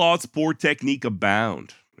 Stories of Claude's poor technique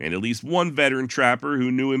abound, and at least one veteran trapper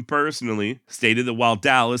who knew him personally stated that while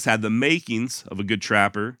Dallas had the makings of a good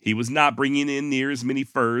trapper, he was not bringing in near as many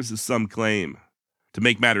furs as some claim. To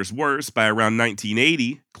make matters worse, by around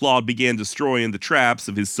 1980, Claude began destroying the traps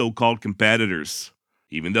of his so-called competitors.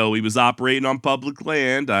 Even though he was operating on public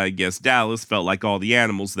land, I guess Dallas felt like all the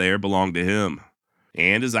animals there belonged to him.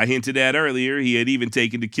 And as I hinted at earlier, he had even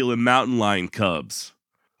taken to killing mountain lion cubs.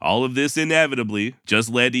 All of this inevitably just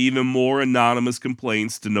led to even more anonymous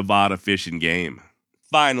complaints to Nevada Fish and Game.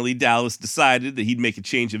 Finally, Dallas decided that he'd make a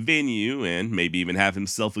change of venue and maybe even have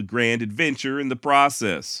himself a grand adventure in the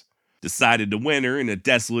process. Decided to winter in a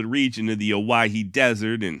desolate region of the Owyhee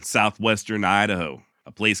Desert in southwestern Idaho,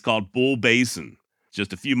 a place called Bull Basin,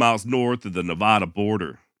 just a few miles north of the Nevada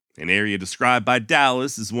border, an area described by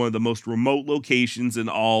Dallas as one of the most remote locations in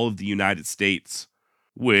all of the United States.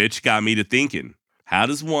 Which got me to thinking, how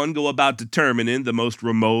does one go about determining the most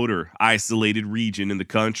remote or isolated region in the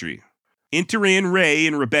country? Enter in Ray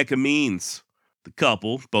and Rebecca Means. The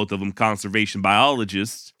couple, both of them conservation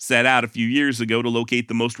biologists, set out a few years ago to locate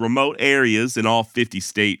the most remote areas in all 50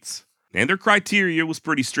 states. And their criteria was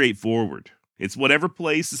pretty straightforward. It's whatever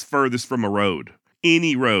place is furthest from a road.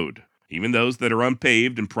 Any road, even those that are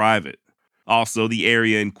unpaved and private. Also, the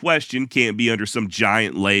area in question can't be under some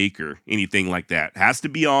giant lake or anything like that. It has to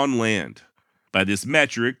be on land. By this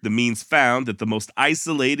metric, the Means found that the most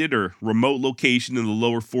isolated or remote location in the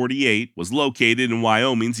lower 48 was located in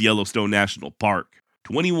Wyoming's Yellowstone National Park,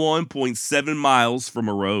 21.7 miles from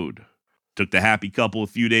a road. Took the happy couple a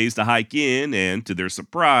few days to hike in, and to their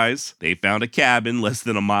surprise, they found a cabin less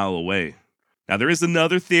than a mile away. Now, there is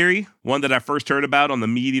another theory, one that I first heard about on the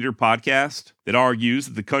Meat Eater podcast, that argues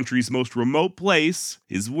that the country's most remote place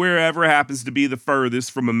is wherever happens to be the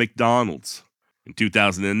furthest from a McDonald's. In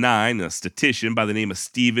 2009, a statistician by the name of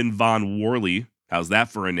Stephen Von Worley, how's that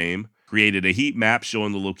for a name, created a heat map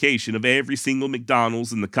showing the location of every single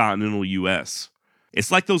McDonald's in the continental US. It's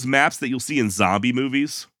like those maps that you'll see in zombie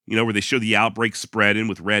movies, where they show the outbreak spreading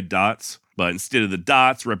with red dots, but instead of the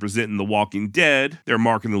dots representing the Walking Dead, they're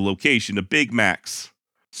marking the location of Big Macs.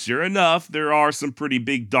 Sure enough, there are some pretty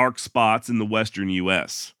big dark spots in the western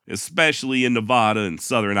US, especially in Nevada and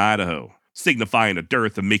southern Idaho, signifying a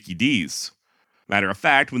dearth of Mickey D's. Matter of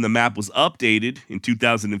fact, when the map was updated in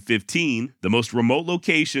 2015, the most remote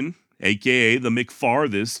location, aka the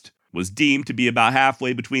McFarthest, was deemed to be about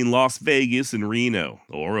halfway between Las Vegas and Reno,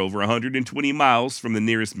 or over 120 miles from the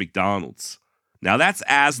nearest McDonald's. Now that's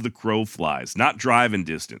as the crow flies, not driving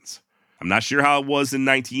distance. I'm not sure how it was in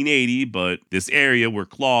 1980, but this area where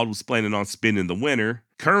Claude was planning on spending the winter,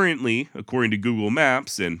 currently, according to Google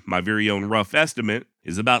Maps and my very own rough estimate,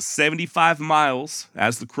 is about 75 miles,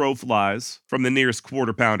 as the crow flies, from the nearest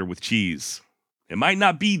Quarter Pounder with cheese. It might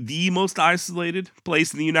not be the most isolated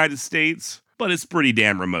place in the United States, but it's pretty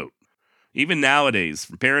damn remote. Even nowadays,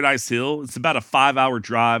 from Paradise Hill, it's about a 5-hour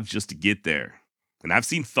drive just to get there. And I've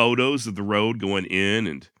seen photos of the road going in,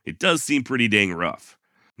 and it does seem pretty dang rough.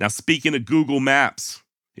 Now, speaking of Google Maps,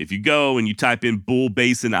 if you go and you type in Bull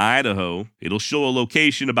Basin, Idaho, it'll show a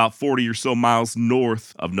location about 40 or so miles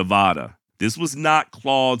north of Nevada. This was not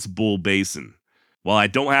Claude's Bull Basin. While I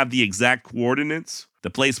don't have the exact coordinates, the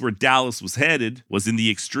place where Dallas was headed was in the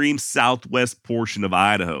extreme southwest portion of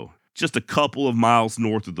Idaho, just a couple of miles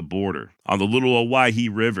north of the border, on the Little Owyhee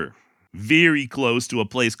River, very close to a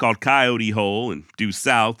place called Coyote Hole and due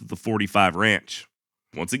south of the 45 Ranch.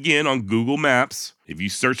 Once again, on Google Maps, if you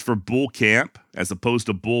search for Bull Camp as opposed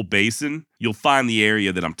to Bull Basin, you'll find the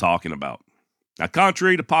area that I'm talking about. Now,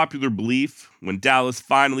 contrary to popular belief, when Dallas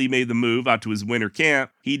finally made the move out to his winter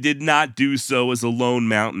camp, he did not do so as a lone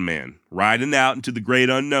mountain man, riding out into the great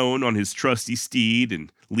unknown on his trusty steed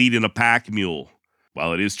and leading a pack mule.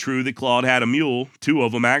 While it is true that Claude had a mule, 2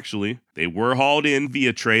 of them actually, they were hauled in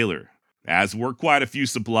via trailer, as were quite a few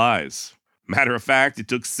supplies. Matter of fact, it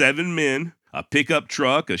took 7 men, a pickup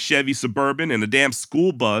truck, a Chevy Suburban, and a damn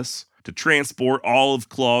school bus to transport all of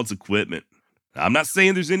Claude's equipment. Now, I'm not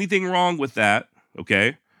saying there's anything wrong with that,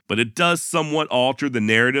 okay? But it does somewhat alter the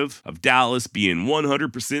narrative of Dallas being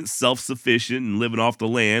 100% self-sufficient and living off the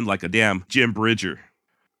land like a damn Jim Bridger.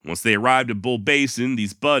 Once they arrived at Bull Basin,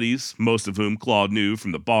 these buddies, most of whom Claude knew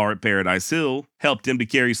from the bar at Paradise Hill, helped him to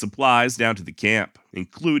carry supplies down to the camp,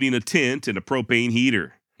 including a tent and a propane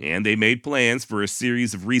heater, and they made plans for a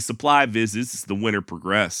series of resupply visits as the winter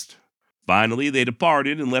progressed. Finally, they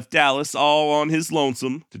departed and left Dallas all on his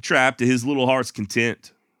lonesome to trap to his little heart's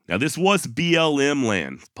content. Now, this was BLM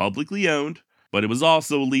land, publicly owned, but it was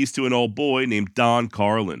also leased to an old boy named Don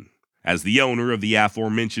Carlin. As the owner of the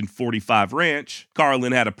aforementioned 45 Ranch,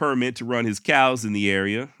 Carlin had a permit to run his cows in the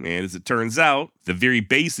area, and as it turns out, the very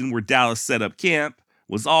basin where Dallas set up camp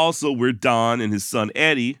was also where Don and his son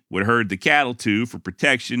Eddie would herd the cattle to for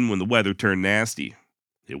protection when the weather turned nasty.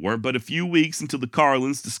 It weren't but a few weeks until the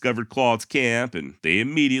Carlins discovered Claude's camp, and they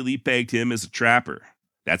immediately pegged him as a trapper.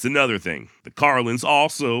 That's another thing. The Carlins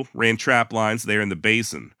also ran trap lines there in the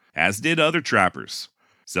basin, as did other trappers.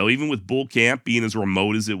 So even with Bull Camp being as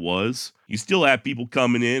remote as it was, you still had people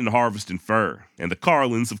coming in and harvesting fur, and the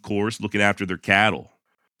Carlins, of course, looking after their cattle.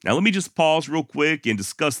 Now let me just pause real quick and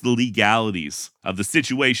discuss the legalities of the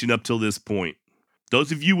situation up till this point.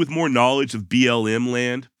 Those of you with more knowledge of BLM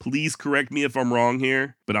land, please correct me if I'm wrong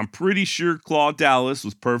here, but I'm pretty sure Claude Dallas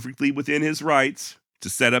was perfectly within his rights to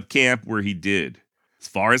set up camp where he did. As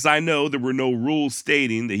far as I know, there were no rules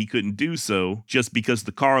stating that he couldn't do so just because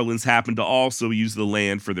the Carlins happened to also use the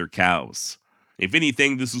land for their cows. If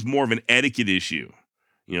anything, this was more of an etiquette issue.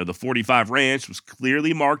 The 45 Ranch was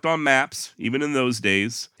clearly marked on maps, even in those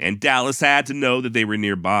days, and Dallas had to know that they were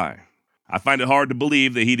nearby. I find it hard to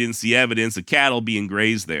believe that he didn't see evidence of cattle being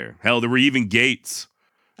grazed there. Hell, there were even gates.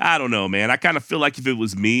 I don't know, man. I kind of feel like if it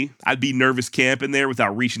was me, I'd be nervous camping there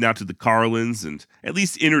without reaching out to the Carlins and at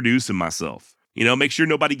least introducing myself. Make sure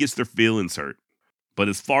nobody gets their feelings hurt. But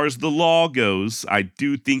as far as the law goes, I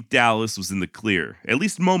do think Dallas was in the clear, at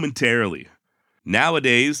least momentarily.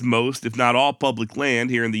 Nowadays, most, if not all, public land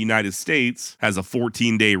here in the United States has a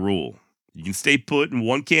 14-day rule. You can stay put in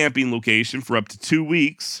one camping location for up to 2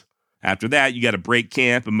 weeks. After that, you got to break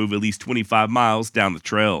camp and move at least 25 miles down the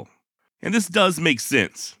trail. And this does make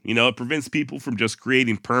sense. It prevents people from just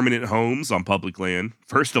creating permanent homes on public land,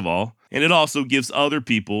 first of all, and it also gives other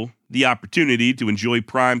people the opportunity to enjoy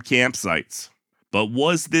prime campsites. But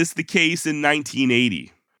was this the case in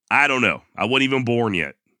 1980? I don't know. I wasn't even born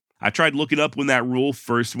yet. I tried looking up when that rule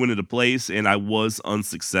first went into place, and I was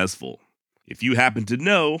unsuccessful. If you happen to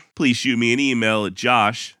know, please shoot me an email at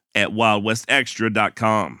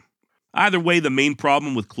josh@wildwestextra.com. Either way, the main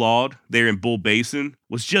problem with Claude there in Bull Basin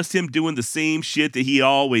was just him doing the same shit that he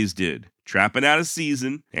always did, trapping out of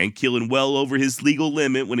season and killing well over his legal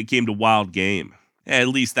limit when it came to wild game. At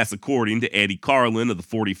least that's according to Eddie Carlin of the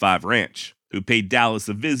 45 Ranch, who paid Dallas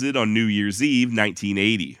a visit on New Year's Eve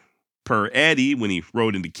 1980. Per Eddie, when he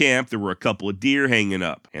rode into camp, there were a couple of deer hanging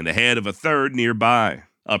up and the head of a third nearby,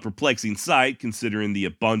 a perplexing sight considering the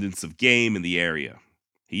abundance of game in the area.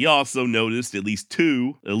 He also noticed at least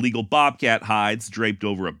 2 illegal bobcat hides draped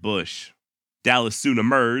over a bush. Dallas soon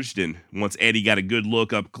emerged, and once Eddie got a good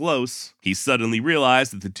look up close, he suddenly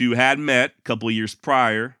realized that the two had met a couple years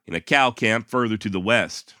prior in a cow camp further to the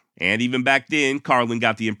west. And even back then, Carlin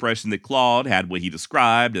got the impression that Claude had what he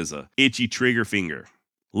described as a itchy trigger finger.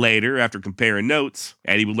 Later, after comparing notes,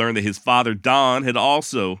 Eddie would learn that his father, Don, had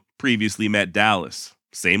also previously met Dallas.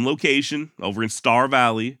 Same location, over in Star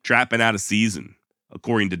Valley, trapping out of season.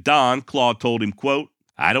 According to Don, Claude told him, quote,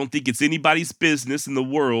 "I don't think it's anybody's business in the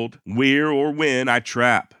world where or when I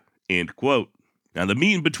trap," end quote. Now, the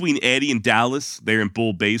meeting between Eddie and Dallas there in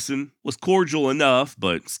Bull Basin was cordial enough,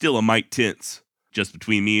 but still a mite tense. Just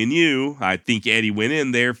between me and you, I think Eddie went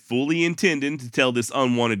in there fully intending to tell this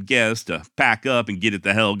unwanted guest to pack up and get it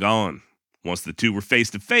the hell gone. Once the two were face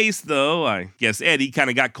to face, though, I guess Eddie kind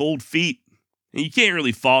of got cold feet. And you can't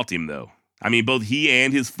really fault him, though. I mean, both he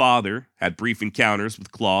and his father had brief encounters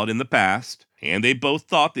with Claude in the past, and they both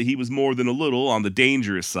thought that he was more than a little on the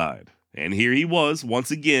dangerous side. And here he was, once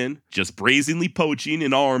again, just brazenly poaching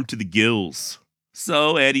and armed to the gills.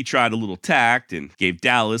 So Eddie tried a little tact and gave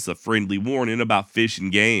Dallas a friendly warning about fish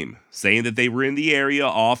and game, saying that they were in the area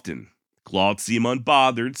often. Claude seemed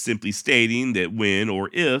unbothered, simply stating that when or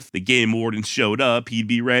if the game warden showed up, he'd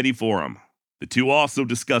be ready for him. The two also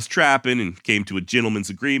discussed trapping and came to a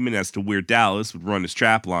gentleman's agreement as to where Dallas would run his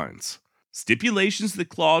trap lines. Stipulations that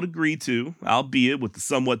Claude agreed to, albeit with the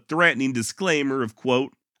somewhat threatening disclaimer of,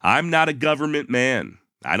 quote, "I'm not a government man.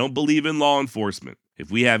 I don't believe in law enforcement.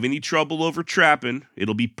 If we have any trouble over trapping,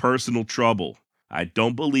 it'll be personal trouble. I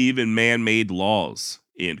don't believe in man-made laws,"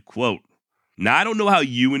 end quote. Now, I don't know how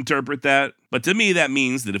you interpret that, but to me that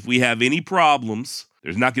means that if we have any problems,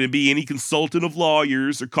 there's not going to be any consulting of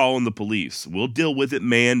lawyers or calling the police. We'll deal with it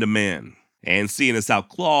man to man. And seeing as how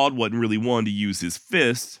Claude wasn't really one to use his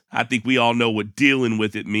fists, I think we all know what dealing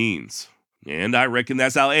with it means. And I reckon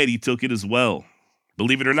that's how Eddie took it as well.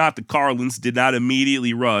 Believe it or not, the Carlins did not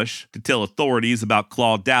immediately rush to tell authorities about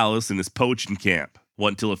Claude Dallas and his poaching camp.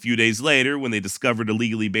 Wasn't until a few days later when they discovered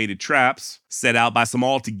illegally baited traps set out by some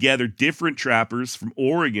altogether different trappers from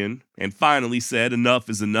Oregon and finally said enough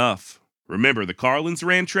is enough. Remember, the Carlins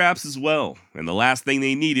ran traps as well, and the last thing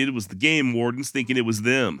they needed was the game wardens thinking it was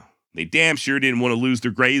them. They damn sure didn't want to lose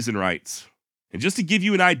their grazing rights. And just to give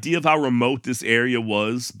you an idea of how remote this area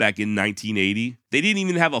was back in 1980, they didn't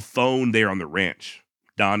even have a phone there on the ranch.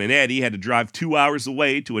 Don and Eddie had to drive 2 hours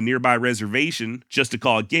away to a nearby reservation just to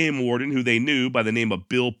call a game warden who they knew by the name of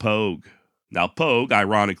Bill Pogue. Now Pogue,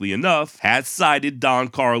 ironically enough, had cited Don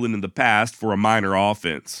Carlin in the past for a minor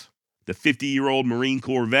offense. The 50-year-old Marine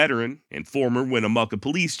Corps veteran and former Winnemucca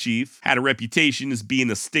police chief had a reputation as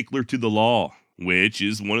being a stickler to the law, which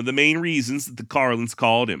is one of the main reasons that the Carlins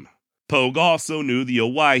called him. Pogue also knew the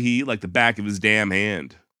Owyhee like the back of his damn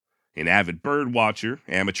hand. An avid bird watcher,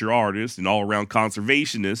 amateur artist, and all-around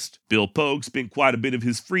conservationist, Bill Pogue spent quite a bit of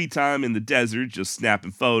his free time in the desert just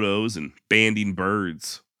snapping photos and banding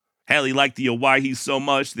birds. Hell, he liked the Owyhee so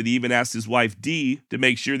much that he even asked his wife Dee to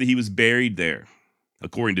make sure that he was buried there.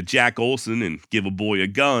 According to Jack Olson in Give a Boy a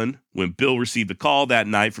Gun, when Bill received a call that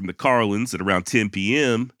night from the Carlins at around 10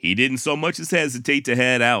 p.m., he didn't so much as hesitate to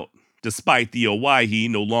head out, despite the Owyhee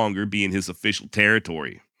no longer being his official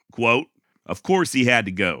territory. Quote, "Of course he had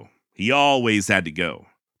to go. He always had to go.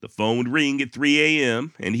 The phone would ring at 3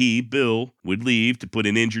 a.m., and he, Bill, would leave to put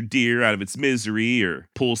an injured deer out of its misery or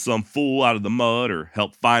pull some fool out of the mud or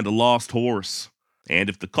help find a lost horse. And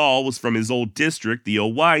if the call was from his old district, the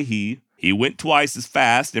Owyhee, he went twice as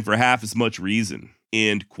fast and for half as much reason."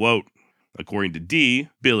 End quote. According to Dee,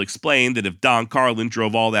 Bill explained that if Don Carlin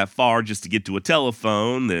drove all that far just to get to a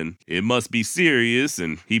telephone, then it must be serious,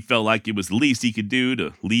 and he felt like it was the least he could do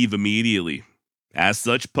to leave immediately. As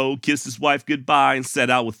such, Pogue kissed his wife goodbye and set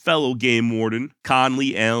out with fellow game warden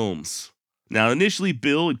Conley Elms. Now, initially,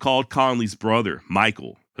 Bill had called Conley's brother,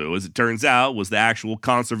 Michael, who, as it turns out, was the actual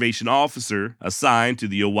conservation officer assigned to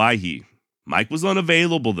the Owyhee. Mike was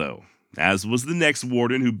unavailable, though, as was the next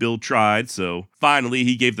warden who Bill tried, so finally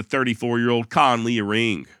he gave the 34-year-old Conley a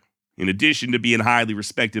ring. In addition to being highly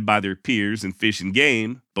respected by their peers in fish and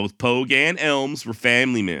game, both Pogue and Elms were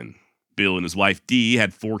family men. Bill and his wife Dee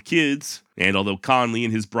had 4 kids, and although Conley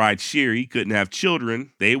and his bride Sherry couldn't have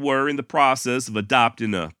children, they were in the process of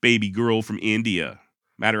adopting a baby girl from India.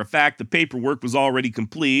 Matter of fact, the paperwork was already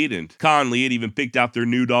complete, and Conley had even picked out their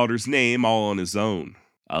new daughter's name all on his own.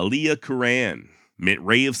 Aliyah Quran meant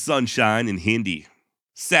ray of sunshine in Hindi.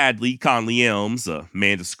 Sadly, Conley Elms, a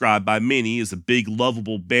man described by many as a big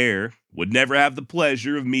lovable bear, would never have the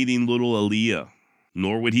pleasure of meeting little Aliyah,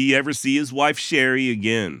 nor would he ever see his wife Sherry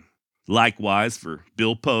again. Likewise for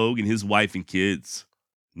Bill Pogue and his wife and kids.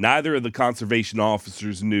 Neither of the conservation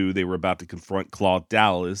officers knew they were about to confront Claude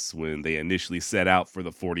Dallas when they initially set out for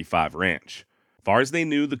the 45 ranch. As far as they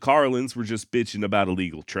knew, the Carlins were just bitching about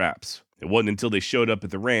illegal traps. It wasn't until they showed up at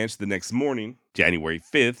the ranch the next morning, January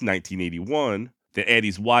 5th, 1981, that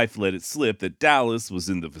Eddie's wife let it slip that Dallas was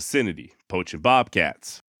in the vicinity, poaching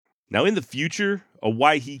bobcats. Now in the future,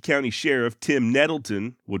 Owyhee County Sheriff Tim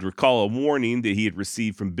Nettleton would recall a warning that he had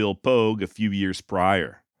received from Bill Pogue a few years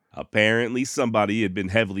prior. Apparently, somebody had been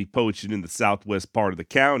heavily poaching in the southwest part of the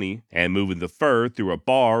county and moving the fur through a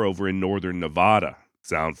bar over in northern Nevada.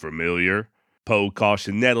 Sound familiar? Pogue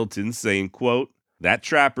cautioned Nettleton, saying, quote, "That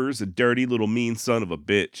trapper's a dirty little mean son of a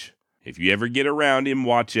bitch. If you ever get around him,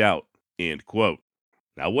 watch out." End quote.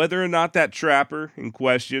 Now, whether or not that trapper in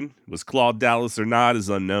question was Claude Dallas or not is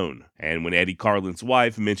unknown, and when Eddie Carlin's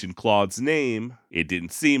wife mentioned Claude's name, it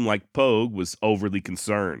didn't seem like Pogue was overly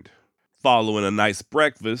concerned. Following a nice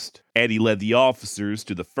breakfast, Eddie led the officers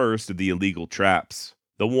to the first of the illegal traps,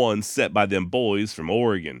 the one set by them boys from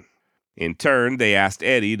Oregon. In turn, they asked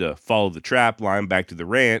Eddie to follow the trap line back to the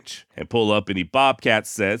ranch and pull up any bobcat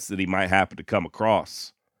sets that he might happen to come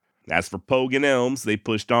across. As for Pogue and Elms, they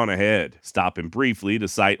pushed on ahead, stopping briefly to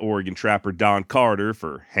cite Oregon trapper Don Carter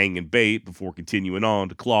for hanging bait before continuing on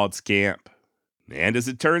to Claude's camp. And as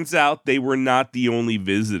it turns out, they were not the only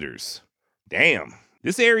visitors. Damn,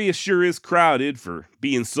 this area sure is crowded for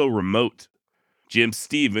being so remote. Jim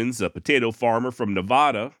Stevens, a potato farmer from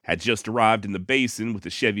Nevada, had just arrived in the basin with a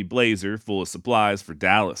Chevy Blazer full of supplies for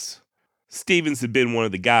Dallas. Stevens had been one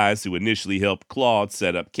of the guys who initially helped Claude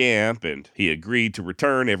set up camp, and he agreed to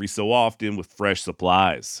return every so often with fresh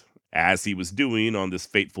supplies, as he was doing on this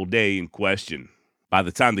fateful day in question. By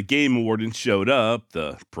the time the game warden showed up,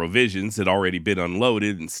 the provisions had already been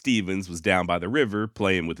unloaded and Stevens was down by the river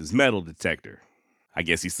playing with his metal detector. I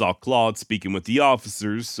guess he saw Claude speaking with the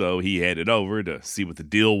officers, so he headed over to see what the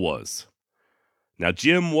deal was. Now,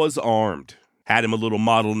 Jim was armed. Had him a little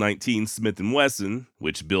Model 19 Smith & Wesson,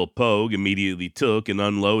 which Bill Pogue immediately took and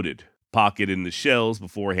unloaded, pocketing the shells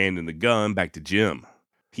before handing the gun back to Jim.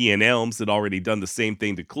 He and Elms had already done the same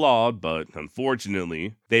thing to Claude, but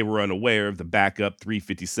unfortunately, they were unaware of the backup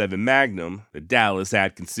 .357 Magnum that Dallas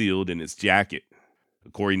had concealed in his jacket.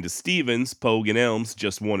 According to Stevens, Pogue and Elms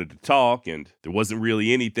just wanted to talk, and there wasn't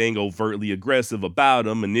really anything overtly aggressive about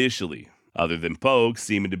them initially, other than Pogue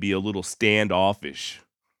seeming to be a little standoffish.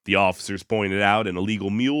 The officers pointed out an illegal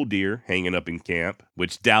mule deer hanging up in camp,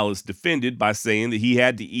 which Dallas defended by saying that he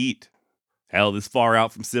had to eat. Hell, this far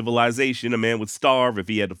out from civilization, a man would starve if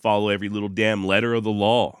he had to follow every little damn letter of the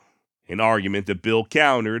law. An argument that Bill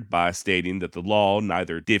countered by stating that the law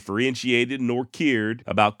neither differentiated nor cared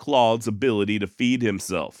about Claude's ability to feed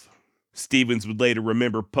himself. Stevens would later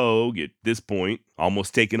remember Pogue, at this point,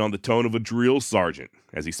 almost taking on the tone of a drill sergeant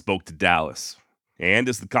as he spoke to Dallas. And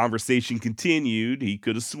as the conversation continued, he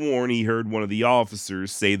could have sworn he heard one of the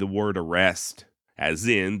officers say the word arrest, as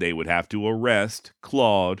in they would have to arrest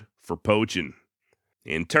Claude for poaching.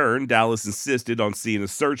 In turn, Dallas insisted on seeing a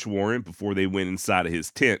search warrant before they went inside of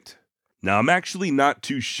his tent. Now, I'm actually not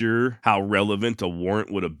too sure how relevant a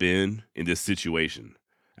warrant would have been in this situation.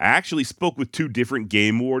 I actually spoke with two different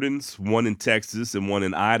game wardens, one in Texas and one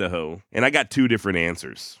in Idaho, and I got two different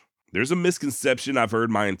answers. There's a misconception I've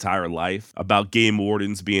heard my entire life about game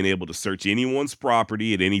wardens being able to search anyone's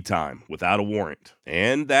property at any time without a warrant,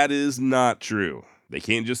 and that is not true. They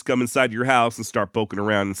can't just come inside your house and start poking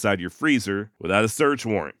around inside your freezer without a search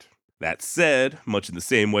warrant. That said, much in the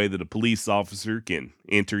same way that a police officer can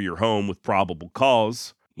enter your home with probable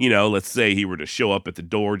cause, let's say he were to show up at the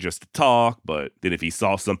door just to talk, but then if he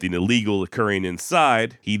saw something illegal occurring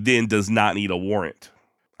inside, he then does not need a warrant.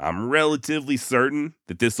 I'm relatively certain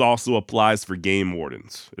that this also applies for game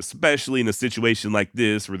wardens, especially in a situation like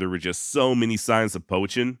this where there were just so many signs of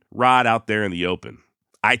poaching right out there in the open.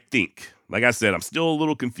 I think. Like I said, I'm still a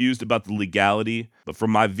little confused about the legality, but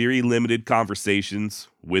from my very limited conversations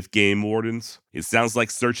with game wardens, it sounds like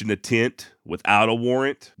searching a tent without a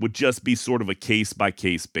warrant would just be sort of a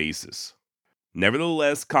case-by-case basis.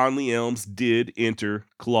 Nevertheless, Conley Elms did enter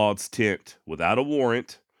Claude's tent without a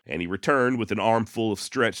warrant, and he returned with an armful of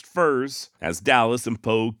stretched furs as Dallas and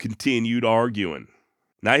Pogue continued arguing.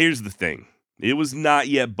 Now here's the thing. It was not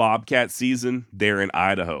yet bobcat season there in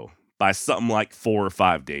Idaho by something like 4 or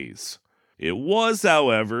 5 days. It was,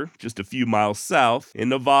 however, just a few miles south in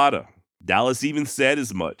Nevada. Dallas even said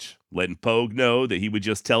as much, letting Pogue know that he would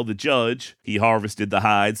just tell the judge he harvested the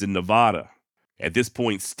hides in Nevada. At this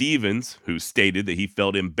point, Stevens, who stated that he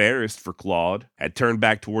felt embarrassed for Claude, had turned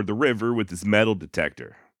back toward the river with his metal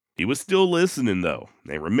detector. He was still listening, though,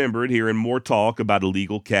 and remembered hearing more talk about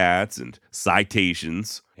illegal cats and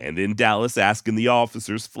citations, and then Dallas asking the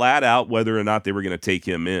officers flat out whether or not they were going to take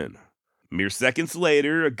him in. Mere seconds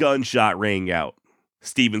later, a gunshot rang out.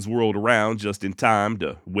 Stevens whirled around just in time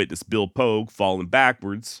to witness Bill Pogue falling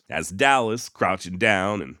backwards as Dallas, crouching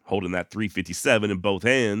down and holding that .357 in both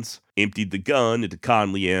hands, emptied the gun into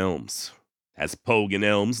Conley Elms. As Pogue and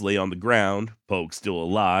Elms lay on the ground, Pogue still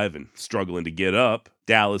alive and struggling to get up,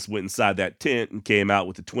 Dallas went inside that tent and came out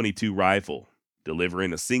with a .22 rifle,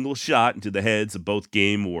 delivering a single shot into the heads of both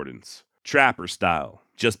game wardens, trapper style,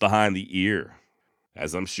 just behind the ear.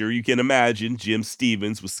 As I'm sure you can imagine, Jim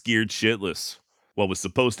Stevens was scared shitless. What was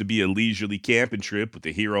supposed to be a leisurely camping trip with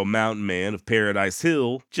the hero mountain man of Paradise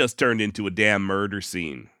Hill just turned into a damn murder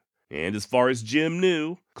scene. And as far as Jim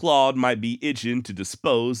knew, Claude might be itching to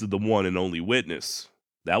dispose of the one and only witness.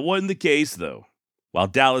 That wasn't the case, though. While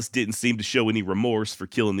Dallas didn't seem to show any remorse for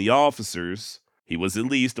killing the officers, he was at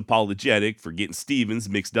least apologetic for getting Stevens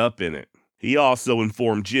mixed up in it. He also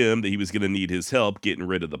informed Jim that he was going to need his help getting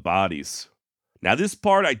rid of the bodies. Now, this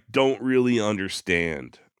part I don't really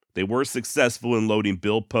understand. They were successful in loading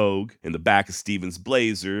Bill Pogue in the back of Stevens'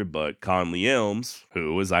 Blazer, but Conley Elms,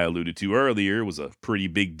 who, as I alluded to earlier, was a pretty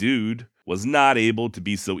big dude, was not able to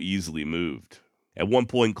be so easily moved. At one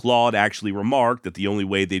point, Claude actually remarked that the only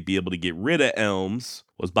way they'd be able to get rid of Elms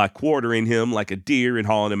was by quartering him like a deer and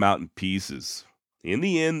hauling him out in pieces. In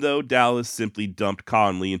the end, though, Dallas simply dumped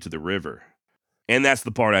Conley into the river. And that's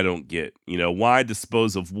the part I don't get. Why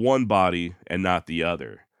dispose of one body and not the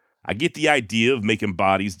other? I get the idea of making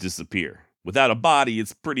bodies disappear. Without a body,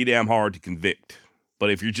 it's pretty damn hard to convict.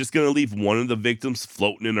 But if you're just going to leave one of the victims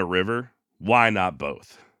floating in a river, why not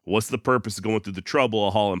both? What's the purpose of going through the trouble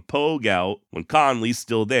of hauling Pogue out when Conley's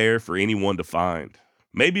still there for anyone to find?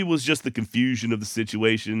 Maybe it was just the confusion of the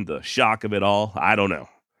situation, the shock of it all, I don't know.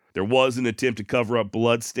 There was an attempt to cover up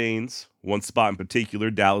bloodstains. One spot in particular,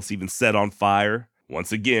 Dallas even set on fire.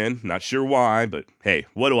 Once again, not sure why, but hey,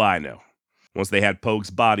 what do I know? Once they had Pogue's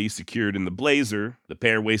body secured in the Blazer, the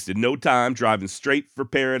pair wasted no time driving straight for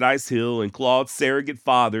Paradise Hill and Claude's surrogate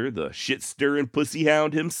father, the shit-stirring pussy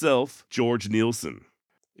hound himself, George Nielsen.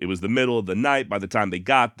 It was the middle of the night by the time they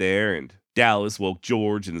got there, and Dallas woke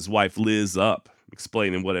George and his wife Liz up,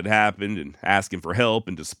 explaining what had happened and asking for help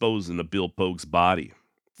in disposing of Bill Pogue's body.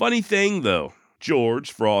 Funny thing, though,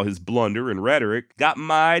 George, for all his blunder and rhetoric, got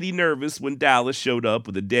mighty nervous when Dallas showed up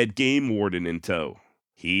with a dead game warden in tow.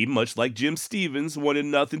 He, much like Jim Stevens, wanted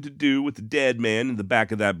nothing to do with the dead man in the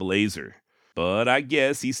back of that Blazer. But I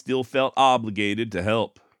guess he still felt obligated to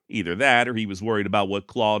help. Either that or he was worried about what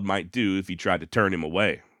Claude might do if he tried to turn him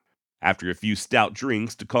away. After a few stout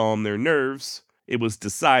drinks to calm their nerves, it was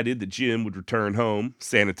decided that Jim would return home,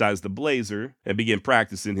 sanitize the Blazer, and begin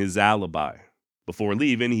practicing his alibi. Before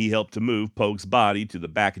leaving, he helped to move Pogue's body to the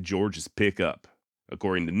back of George's pickup.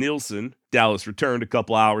 According to Nielsen, Dallas returned a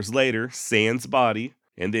couple hours later, sans body,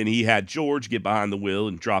 and then he had George get behind the wheel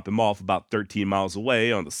and drop him off about 13 miles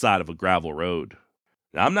away on the side of a gravel road.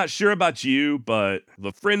 Now, I'm not sure about you, but if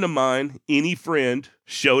a friend of mine, any friend,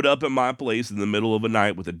 showed up at my place in the middle of a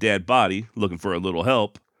night with a dead body, looking for a little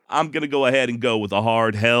help, I'm gonna go ahead and go with a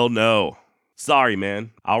hard hell no. Sorry,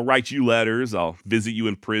 man. I'll write you letters, I'll visit you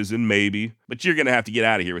in prison, maybe, but you're gonna have to get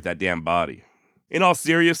out of here with that damn body. In all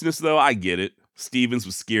seriousness, though, I get it. Stevens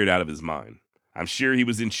was scared out of his mind. I'm sure he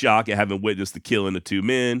was in shock at having witnessed the killing of two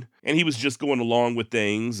men, and he was just going along with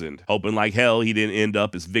things and hoping like hell he didn't end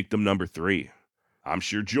up as victim number 3. I'm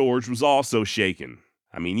sure George was also shaken.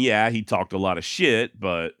 I mean, yeah, he talked a lot of shit,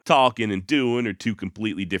 but talking and doing are two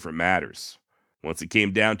completely different matters. Once it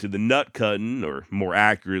came down to the nut cutting, or more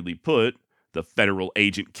accurately put, the federal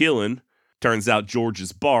agent killing, turns out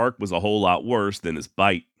George's bark was a whole lot worse than his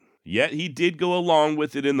bite. Yet he did go along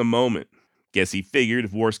with it in the moment. Guess he figured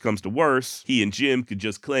if worse comes to worse, he and Jim could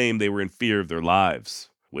just claim they were in fear of their lives.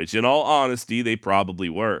 Which in all honesty, they probably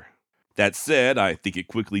were. That said, I think it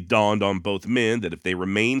quickly dawned on both men that if they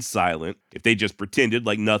remained silent, if they just pretended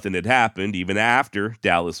like nothing had happened even after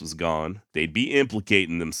Dallas was gone, they'd be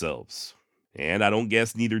implicating themselves. And I don't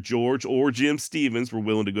guess neither George or Jim Stevens were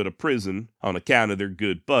willing to go to prison on account of their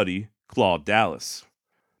good buddy, Claude Dallas.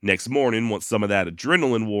 Next morning, once some of that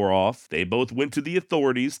adrenaline wore off, they both went to the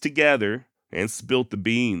authorities together and spilt the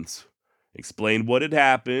beans. Explained what had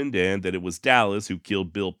happened and that it was Dallas who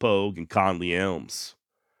killed Bill Pogue and Conley Elms.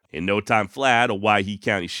 In no time flat, Owyhee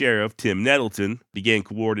County Sheriff Tim Nettleton began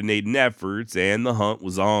coordinating efforts and the hunt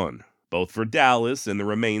was on, both for Dallas and the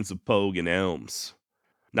remains of Pogue and Elms.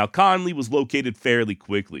 Now Conley was located fairly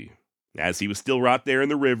quickly, as he was still right there in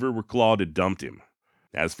the river where Claude had dumped him.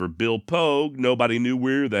 As for Bill Pogue, nobody knew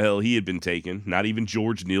where the hell he had been taken, not even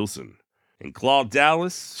George Nielsen. And Claude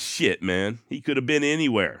Dallas? Shit, man, he could have been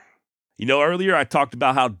anywhere. You know, earlier I talked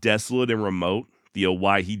about how desolate and remote the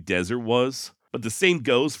Owyhee Desert was, but the same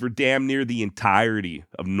goes for damn near the entirety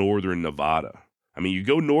of northern Nevada. I mean, you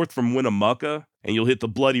go north from Winnemucca, and you'll hit the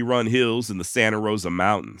Bloody Run Hills and the Santa Rosa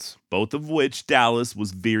Mountains, both of which Dallas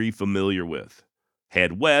was very familiar with.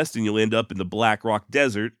 Head west, and you'll end up in the Black Rock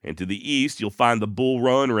Desert, and to the east, you'll find the Bull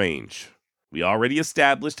Run Range. We already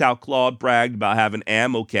established how Claude bragged about having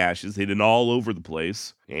ammo caches hidden all over the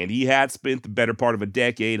place, and he had spent the better part of a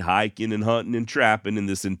decade hiking and hunting and trapping in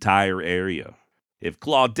this entire area. If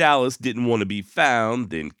Claude Dallas didn't want to be found,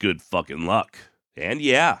 then good fucking luck. And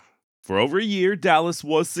yeah, for over a year, Dallas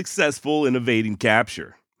was successful in evading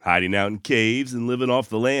capture, hiding out in caves and living off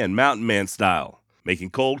the land, mountain man style, making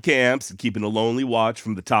cold camps and keeping a lonely watch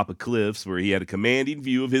from the top of cliffs where he had a commanding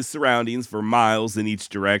view of his surroundings for miles in each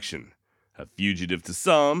direction. A fugitive to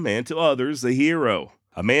some, and to others, a hero.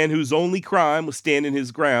 A man whose only crime was standing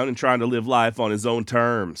his ground and trying to live life on his own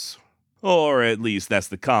terms. Or at least that's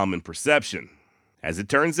the common perception. As it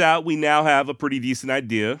turns out, we now have a pretty decent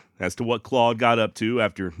idea as to what Claude got up to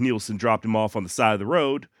after Nielsen dropped him off on the side of the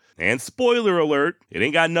road. And spoiler alert, it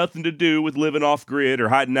ain't got nothing to do with living off-grid or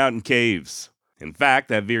hiding out in caves. In fact,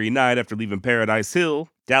 that very night after leaving Paradise Hill,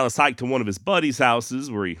 Dallas hiked to one of his buddies'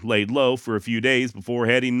 houses where he laid low for a few days before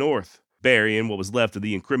heading north, burying what was left of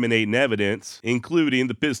the incriminating evidence, including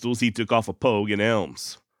the pistols he took off of Pogue and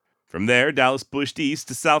Elms. From there, Dallas pushed east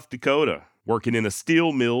to South Dakota, working in a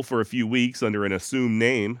steel mill for a few weeks under an assumed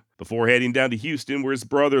name, before heading down to Houston where his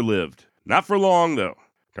brother lived. Not for long, though.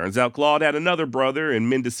 Turns out Claude had another brother in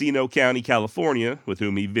Mendocino County, California, with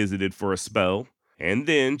whom he visited for a spell. And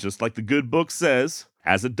then, just like the good book says,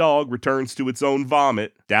 As a dog returns to its own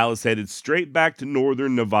vomit, Dallas headed straight back to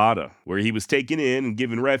northern Nevada, where he was taken in and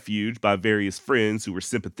given refuge by various friends who were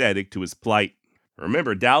sympathetic to his plight.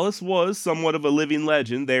 Remember, Dallas was somewhat of a living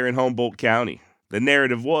legend there in Humboldt County. The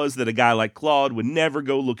narrative was that a guy like Claude would never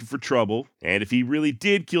go looking for trouble, and if he really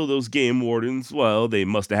did kill those game wardens, well, they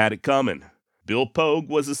must have had it coming. Bill Pogue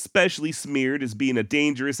was especially smeared as being a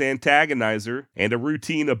dangerous antagonizer and a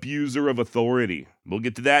routine abuser of authority. We'll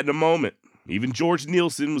get to that in a moment. Even George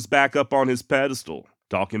Nielsen was back up on his pedestal,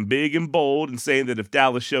 talking big and bold and saying that if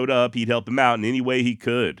Dallas showed up, he'd help him out in any way he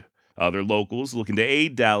could. Other locals looking to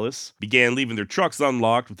aid Dallas began leaving their trucks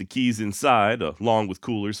unlocked with the keys inside, along with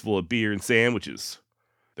coolers full of beer and sandwiches.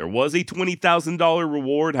 There was a $20,000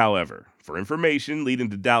 reward, however, for information leading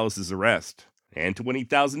to Dallas's arrest. And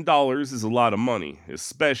 $20,000 is a lot of money,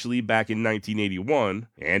 especially back in 1981,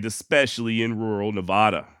 and especially in rural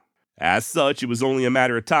Nevada. As such, it was only a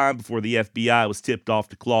matter of time before the FBI was tipped off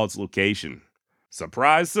to Claude's location.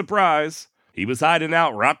 Surprise, surprise, he was hiding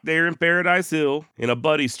out right there in Paradise Hill in a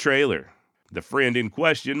buddy's trailer. The friend in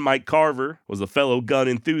question, Mike Carver, was a fellow gun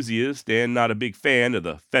enthusiast and not a big fan of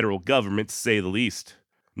the federal government, to say the least.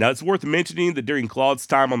 Now, it's worth mentioning that during Claude's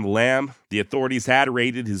time on the lam, the authorities had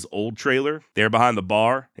raided his old trailer there behind the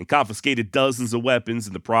bar and confiscated dozens of weapons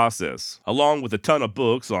in the process, along with a ton of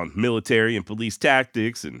books on military and police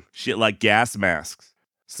tactics and shit like gas masks.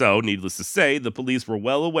 So, needless to say, the police were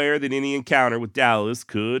well aware that any encounter with Dallas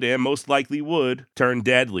could, and most likely would, turn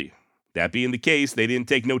deadly. That being the case, they didn't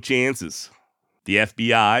take no chances. The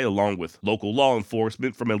FBI, along with local law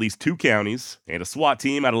enforcement from at least 2 counties and a SWAT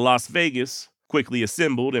team out of Las Vegas, quickly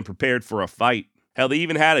assembled and prepared for a fight. Hell, they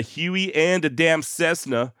even had a Huey and a damn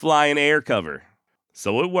Cessna flying air cover.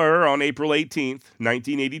 So it were on April 18th,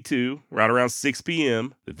 1982, right around 6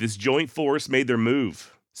 p.m., that this joint force made their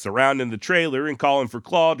move, surrounding the trailer and calling for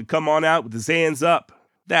Claude to come on out with his hands up.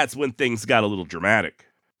 That's when things got a little dramatic.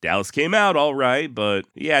 Dallas came out all right, but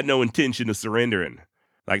he had no intention of surrendering.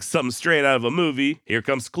 Like something straight out of a movie, here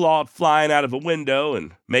comes Claude flying out of a window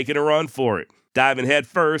and making a run for it, diving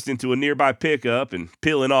headfirst into a nearby pickup and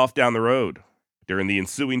peeling off down the road. During the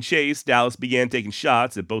ensuing chase, Dallas began taking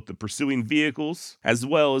shots at both the pursuing vehicles as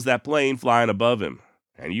well as that plane flying above him.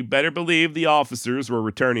 And you better believe the officers were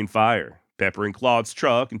returning fire, peppering Claude's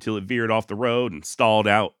truck until it veered off the road and stalled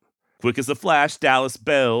out. Quick as a flash, Dallas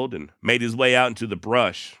bailed and made his way out into the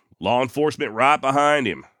brush, law enforcement right behind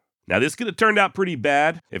him. Now, this could have turned out pretty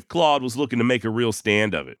bad if Claude was looking to make a real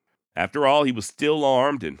stand of it. After all, he was still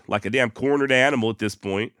armed and like a damn cornered animal at this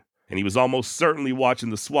point, and he was almost certainly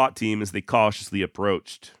watching the SWAT team as they cautiously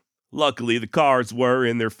approached. Luckily, the cards were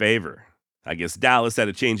in their favor. I guess Dallas had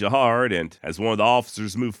a change of heart, and as one of the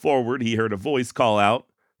officers moved forward, he heard a voice call out,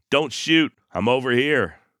 "Don't shoot, I'm over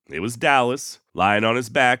here." It was Dallas, lying on his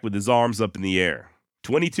back with his arms up in the air.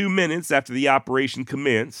 22 minutes after the operation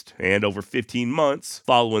commenced, and over 15 months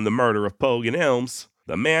following the murder of Pogue and Elms,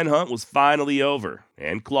 the manhunt was finally over,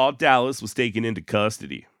 and Claude Dallas was taken into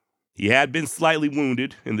custody. He had been slightly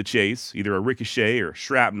wounded in the chase, either a ricochet or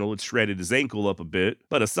shrapnel had shredded his ankle up a bit,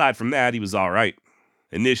 but aside from that, he was alright.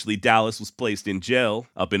 Initially, Dallas was placed in jail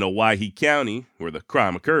up in Owyhee County, where the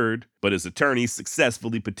crime occurred, but his attorneys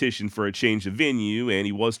successfully petitioned for a change of venue, and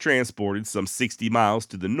he was transported some 60 miles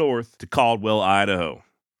to the north to Caldwell, Idaho.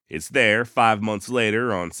 It's there, 5 months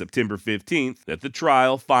later, on September 15th, that the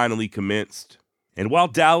trial finally commenced. And while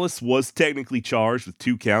Dallas was technically charged with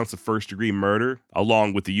 2 counts of first-degree murder,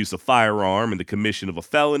 along with the use of firearm and the commission of a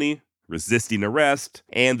felony, resisting arrest,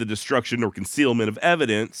 and the destruction or concealment of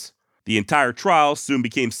evidence, the entire trial soon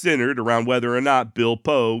became centered around whether or not Bill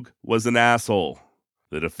Pogue was an asshole.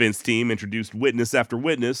 The defense team introduced witness after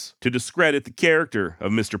witness to discredit the character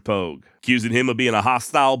of Mr. Pogue, accusing him of being a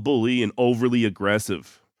hostile bully and overly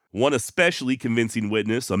aggressive. One especially convincing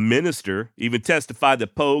witness, a minister, even testified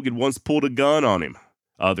that Pogue had once pulled a gun on him.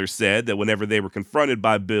 Others said that whenever they were confronted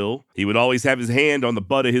by Bill, he would always have his hand on the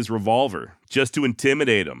butt of his revolver, just to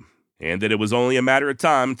intimidate him, and that it was only a matter of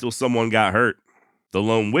time until someone got hurt. The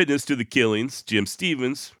lone witness to the killings, Jim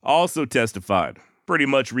Stevens, also testified, pretty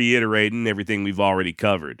much reiterating everything we've already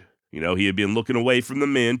covered. He had been looking away from the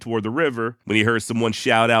men toward the river when he heard someone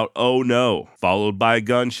shout out, "Oh no," followed by a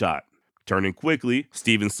gunshot. Turning quickly,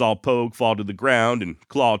 Stevens saw Pogue fall to the ground and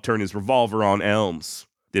Claude turn his revolver on Elms.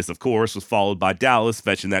 This, of course, was followed by Dallas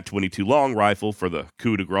fetching that .22 long rifle for the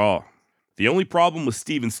coup de grace. The only problem with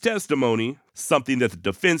Stevens' testimony, something that the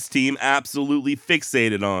defense team absolutely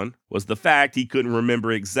fixated on, was the fact he couldn't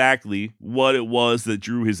remember exactly what it was that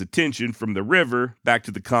drew his attention from the river back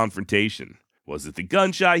to the confrontation. Was it the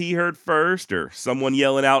gunshot he heard first, or someone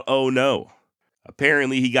yelling out, "Oh no"?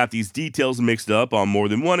 Apparently, he got these details mixed up on more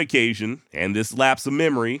than one occasion, and this lapse of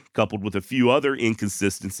memory, coupled with a few other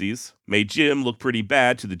inconsistencies, made Jim look pretty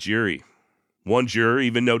bad to the jury. One juror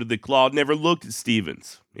even noted that Claude never looked at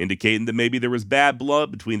Stevens, indicating that maybe there was bad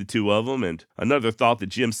blood between the two of them, and another thought that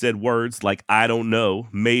Jim said words like "I don't know,"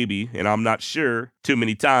 "maybe," and "I'm not sure" too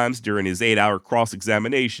many times during his 8-hour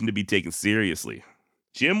cross-examination to be taken seriously.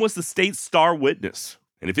 Jim was the state's star witness,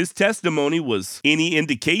 and if his testimony was any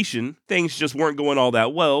indication, things just weren't going all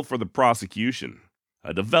that well for the prosecution.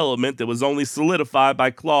 A development that was only solidified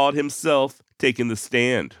by Claude himself taking the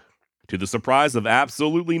stand. To the surprise of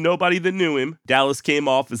absolutely nobody that knew him, Dallas came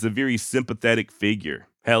off as a very sympathetic figure.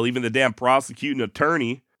 Hell, even the damn prosecuting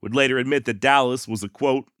attorney would later admit that Dallas was a,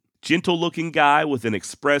 quote, gentle-looking guy with an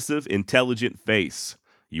expressive, intelligent face.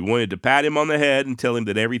 You wanted to pat him on the head and tell him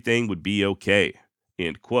that everything would be okay,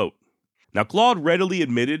 end quote. Now, Claude readily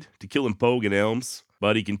admitted to killing Pogue and Elms,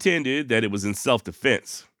 but he contended that it was in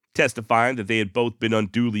self-defense, testifying that they had both been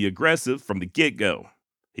unduly aggressive from the get-go.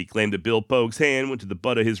 He claimed that Bill Pogue's hand went to the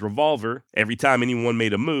butt of his revolver every time anyone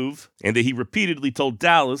made a move, and that he repeatedly told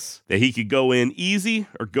Dallas that he could go in easy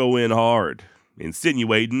or go in hard,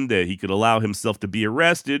 insinuating that he could allow himself to be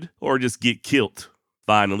arrested or just get killed.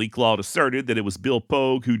 Finally, Claude asserted that it was Bill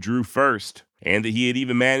Pogue who drew first, and that he had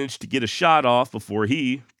even managed to get a shot off before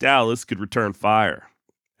he, Dallas, could return fire.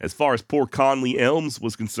 As far as poor Conley Elms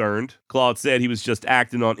was concerned, Claude said he was just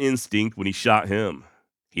acting on instinct when he shot him.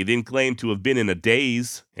 He then claimed to have been in a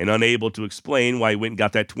daze and unable to explain why he went and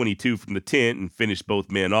got that .22 from the tent and finished both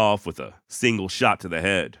men off with a single shot to the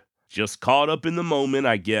head. Just caught up in the moment,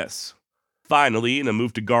 I guess. Finally, in a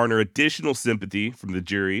move to garner additional sympathy from the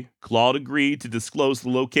jury, Claude agreed to disclose the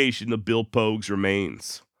location of Bill Pogue's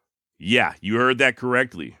remains. Yeah, you heard that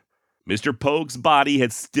correctly. Mr. Pogue's body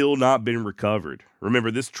had still not been recovered. Remember,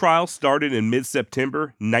 this trial started in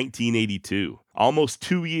mid-September 1982, almost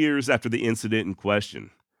 2 years after the incident in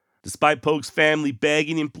question. Despite Pogue's family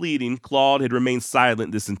begging and pleading, Claude had remained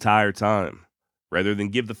silent this entire time. Rather than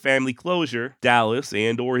give the family closure, Dallas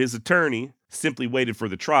and/or his attorney simply waited for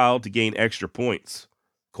the trial to gain extra points.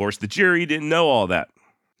 Of course, the jury didn't know all that.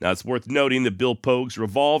 Now, it's worth noting that Bill Pogue's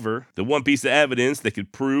revolver, the one piece of evidence that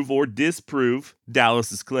could prove or disprove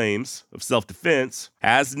Dallas's claims of self-defense,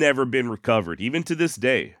 has never been recovered, even to this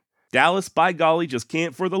day. Dallas, by golly, just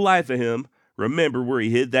can't for the life of him remember where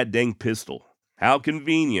he hid that dang pistol. How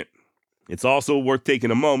convenient. It's also worth taking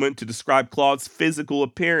a moment to describe Claude's physical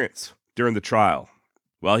appearance during the trial.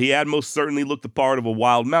 While he had most certainly looked the part of a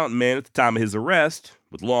wild mountain man at the time of his arrest,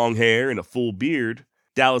 with long hair and a full beard,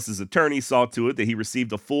 Dallas's attorney saw to it that he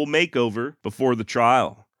received a full makeover before the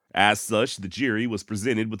trial. As such, the jury was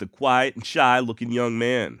presented with a quiet and shy-looking young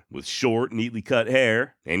man, with short, neatly cut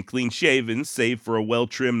hair, and clean-shaven save for a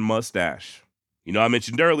well-trimmed mustache. I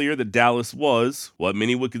mentioned earlier that Dallas was what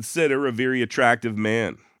many would consider a very attractive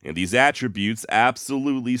man, and these attributes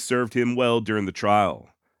absolutely served him well during the trial.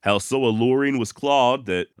 Hell, so alluring was Claude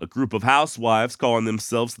that a group of housewives calling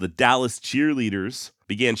themselves the Dallas Cheerleaders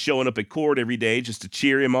began showing up at court every day just to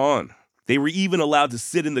cheer him on. They were even allowed to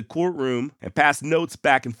sit in the courtroom and pass notes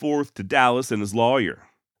back and forth to Dallas and his lawyer.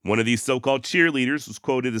 One of these so-called cheerleaders was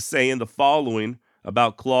quoted as saying the following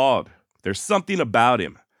about Claude: "There's something about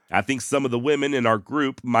him. I think some of the women in our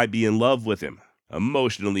group might be in love with him.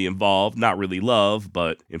 Emotionally involved, not really love,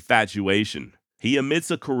 but infatuation. He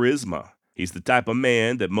emits a charisma. He's the type of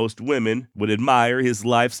man that most women would admire his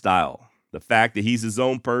lifestyle. The fact that he's his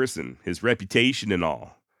own person, his reputation and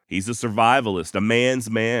all. He's a survivalist, a man's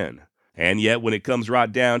man. And yet when it comes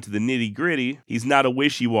right down to the nitty-gritty, he's not a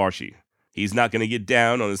wishy-washy. He's not going to get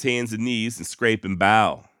down on his hands and knees and scrape and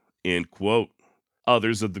bow." End quote.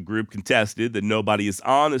 Others of the group contested that nobody as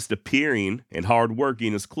honest appearing and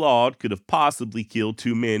hard-working as Claude could have possibly killed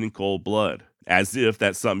two men in cold blood. As if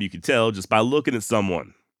that's something you could tell just by looking at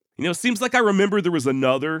someone. It seems like I remember there was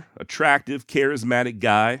another attractive, charismatic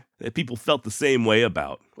guy that people felt the same way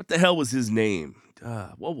about. What the hell was his name?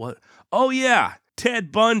 What? Oh yeah,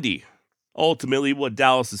 Ted Bundy. Ultimately, what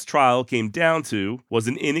Dallas's trial came down to was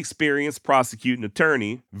an inexperienced prosecuting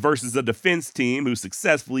attorney versus a defense team who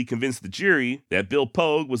successfully convinced the jury that Bill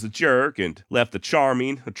Pogue was a jerk and left the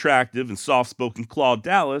charming, attractive, and soft-spoken Claude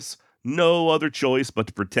Dallas no other choice but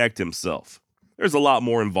to protect himself. There's a lot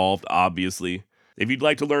more involved, obviously. If you'd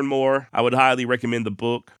like to learn more, I would highly recommend the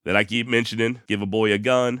book that I keep mentioning, Give a Boy a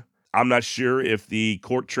Gun. I'm not sure if the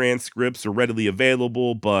court transcripts are readily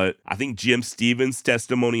available, but I think Jim Stevens'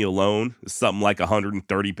 testimony alone is something like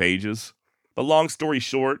 130 pages. But long story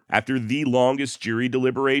short, after the longest jury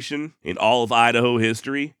deliberation in all of Idaho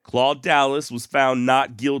history, Claude Dallas was found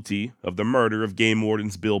not guilty of the murder of game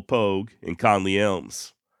wardens Bill Pogue and Conley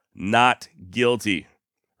Elms. not guilty.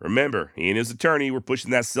 Remember, he and his attorney were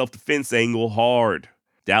pushing that self-defense angle hard.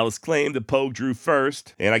 Dallas claimed that Pogue drew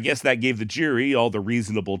first, and I guess that gave the jury all the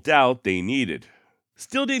reasonable doubt they needed.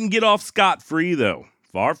 Still didn't get off scot-free, though.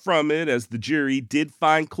 Far from it, as the jury did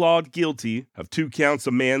find Claude guilty of 2 counts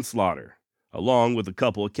of manslaughter, along with a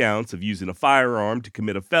couple of counts of using a firearm to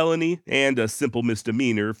commit a felony and a simple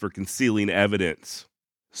misdemeanor for concealing evidence.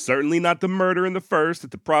 Certainly not the murder in the first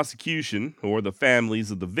that the prosecution or the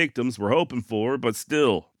families of the victims were hoping for, but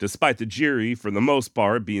still, despite the jury for the most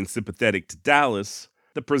part being sympathetic to Dallas,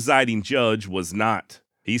 the presiding judge was not.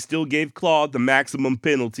 He still gave Claude the maximum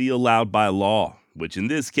penalty allowed by law, which in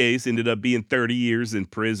this case ended up being 30 years in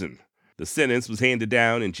prison. The sentence was handed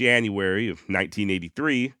down in January of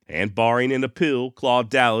 1983, and barring an appeal, Claude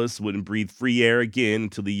Dallas wouldn't breathe free air again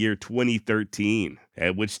until the year 2013,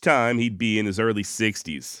 at which time he'd be in his early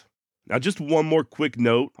 60s. Now, just one more quick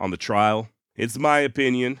note on the trial. It's my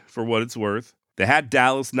opinion, for what it's worth, that had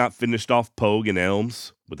Dallas not finished off Pogue and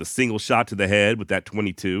Elms with a single shot to the head with that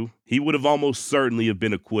 .22, he would have almost certainly have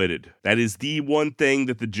been acquitted. That is the one thing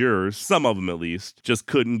that the jurors, some of them at least, just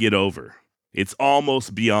couldn't get over. It's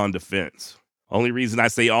almost beyond defense. Only reason I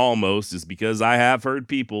say almost is because I have heard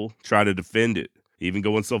people try to defend it, even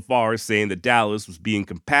going so far as saying that Dallas was being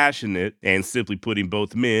compassionate and simply putting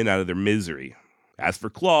both men out of their misery. As for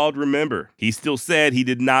Claude, remember, he still said he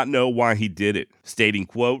did not know why he did it, stating,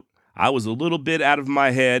 quote, "I was a little bit out of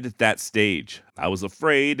my head at that stage. I was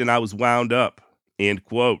afraid and I was wound up," end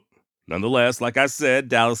quote. Nonetheless, like I said,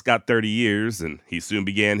 Dallas got 30 years and he soon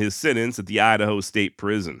began his sentence at the Idaho State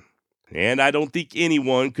Prison. And I don't think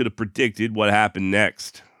anyone could have predicted what happened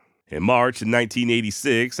next. In March of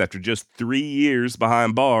 1986, after just 3 years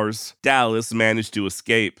behind bars, Dallas managed to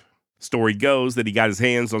escape. Story goes that he got his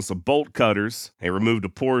hands on some bolt cutters and removed a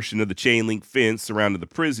portion of the chain link fence surrounding the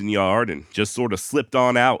prison yard and just sort of slipped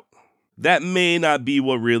on out. That may not be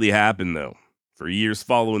what really happened, though. For years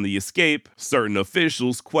following the escape, certain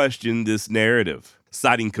officials questioned this narrative,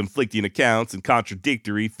 citing conflicting accounts and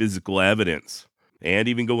contradictory physical evidence, and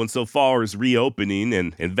even going so far as reopening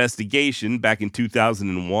an investigation back in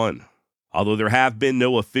 2001. Although there have been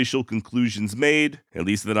no official conclusions made, at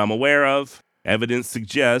least that I'm aware of, evidence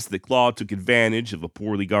suggests that Claude took advantage of a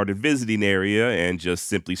poorly guarded visiting area and just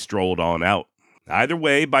simply strolled on out. Either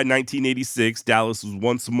way, by 1986, Dallas was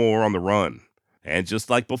once more on the run. And just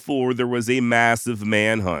like before, there was a massive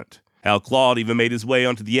manhunt. Hell, Claude even made his way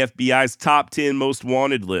onto the FBI's top 10 most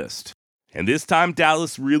wanted list. And this time,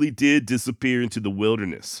 Dallas really did disappear into the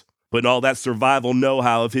wilderness, putting all that survival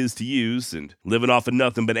know-how of his to use and living off of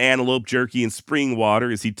nothing but antelope jerky and spring water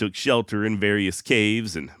as he took shelter in various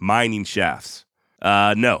caves and mining shafts.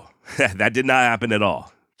 No, that did not happen at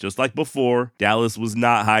all. Just like before, Dallas was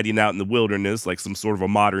not hiding out in the wilderness like some sort of a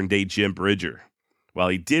modern-day Jim Bridger. While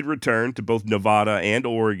he did return to both Nevada and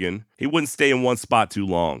Oregon, he wouldn't stay in one spot too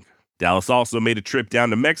long. Dallas also made a trip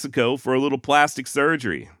down to Mexico for a little plastic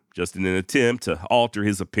surgery, just in an attempt to alter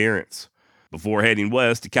his appearance, before heading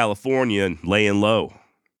west to California and laying low.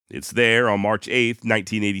 It's there on March 8th,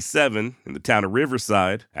 1987, in the town of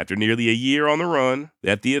Riverside, after nearly a year on the run,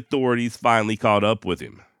 that the authorities finally caught up with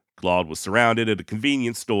him. Claude was surrounded at a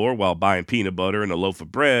convenience store while buying peanut butter and a loaf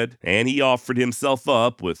of bread, and he offered himself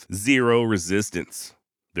up with zero resistance.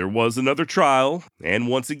 There was another trial, and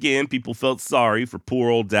once again people felt sorry for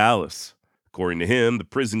poor old Dallas. According to him, the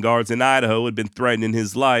prison guards in Idaho had been threatening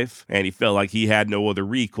his life, and he felt like he had no other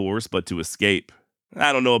recourse but to escape.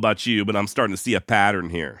 I don't know about you, but I'm starting to see a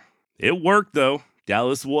pattern here. It worked, though.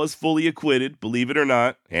 Dallas was fully acquitted, believe it or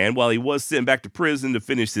not, and while he was sent back to prison to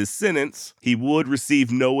finish his sentence, he would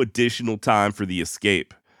receive no additional time for the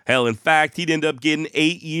escape. Hell, in fact, he'd end up getting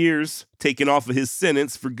 8 years taken off of his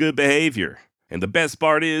sentence for good behavior. And the best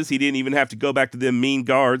part is, he didn't even have to go back to them mean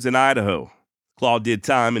guards in Idaho. Claude did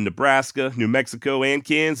time in Nebraska, New Mexico, and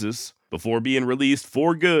Kansas before being released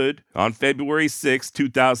for good on February 6,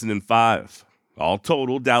 2005. All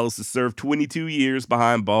total, Dallas has served 22 years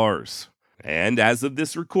behind bars. And as of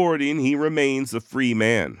this recording, he remains a free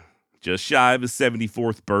man, just shy of his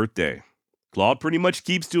 74th birthday. Claude pretty much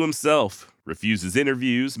keeps to himself, refuses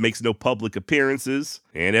interviews, makes no public appearances,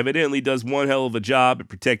 and evidently does one hell of a job at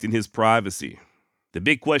protecting his privacy. The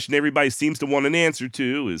big question everybody seems to want an answer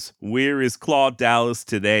to is, where is Claude Dallas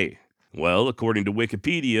today? Well, according to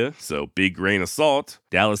Wikipedia, so big grain of salt,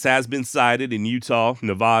 Dallas has been sighted in Utah,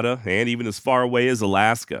 Nevada, and even as far away as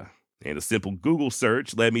Alaska. And a simple Google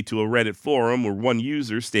search led me to a Reddit forum where one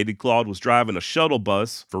user stated Claude was driving a shuttle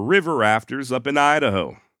bus for river rafters up in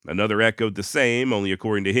Idaho. Another echoed the same, only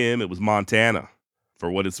according to him, it was Montana. For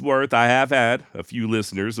what it's worth, I have had a few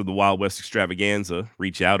listeners of the Wild West Extravaganza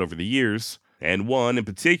reach out over the years, and one in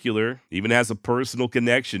particular even has a personal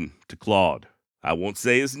connection to Claude. I won't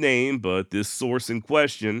say his name, but this source in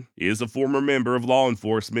question is a former member of law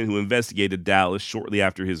enforcement who investigated Dallas shortly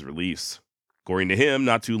after his release. According to him,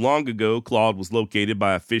 not too long ago, Claude was located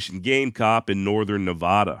by a fish and game cop in northern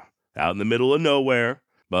Nevada, out in the middle of nowhere,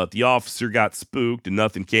 but the officer got spooked and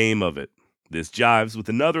nothing came of it. This jives with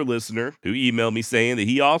another listener who emailed me saying that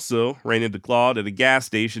he also ran into Claude at a gas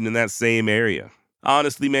station in that same area.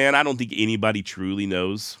 Honestly, man, I don't think anybody truly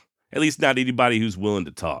knows. At least not anybody who's willing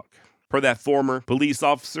to talk. Per that former police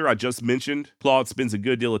officer I just mentioned, Claude spends a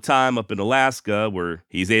good deal of time up in Alaska where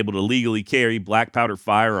he's able to legally carry black powder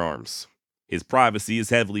firearms. His privacy is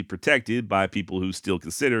heavily protected by people who still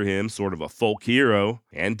consider him sort of a folk hero,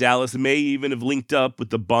 and Dallas may even have linked up with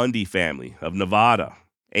the Bundy family of Nevada.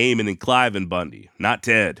 Eamon and Cliven Bundy, not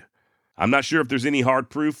Ted. I'm not sure if there's any hard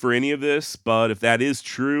proof for any of this, but if that is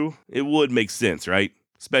true, it would make sense, right?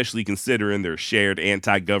 Especially considering their shared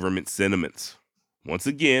anti-government sentiments. Once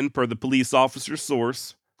again, per the police officer's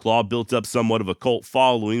source, Claude built up somewhat of a cult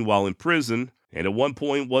following while in prison, and at one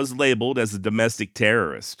point was labeled as a domestic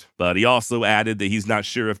terrorist. But he also added that he's not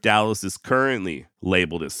sure if Dallas is currently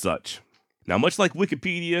labeled as such. Now, much like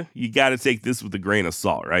Wikipedia, you gotta take this with a grain of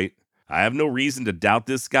salt, right? I have no reason to doubt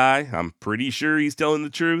this guy. I'm pretty sure he's telling the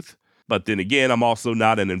truth. But then again, I'm also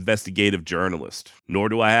not an investigative journalist, nor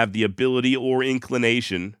do I have the ability or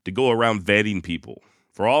inclination to go around vetting people.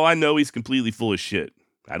 For all I know, he's completely full of shit.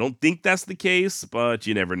 I don't think that's the case, but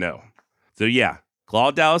you never know. So yeah,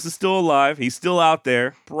 Claude Dallas is still alive. He's still out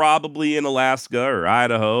there, probably in Alaska or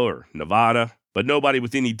Idaho or Nevada, but nobody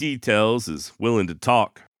with any details is willing to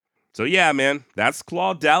talk. So yeah, man, that's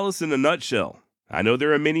Claude Dallas in a nutshell. I know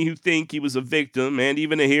there are many who think he was a victim and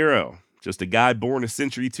even a hero. Just a guy born a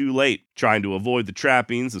century too late, trying to avoid the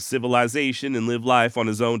trappings of civilization and live life on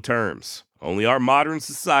his own terms. Only our modern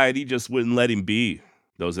society just wouldn't let him be.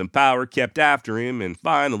 Those in power kept after him, and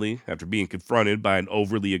finally, after being confronted by an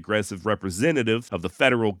overly aggressive representative of the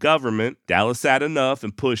federal government, Dallas had enough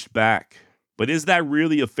and pushed back. But is that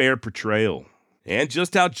really a fair portrayal? And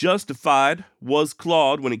just how justified was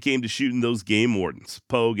Claude when it came to shooting those game wardens,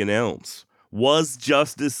 Pogue and Elms? Was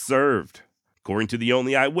justice served? According to the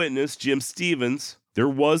only eyewitness, Jim Stevens, there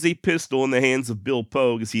was a pistol in the hands of Bill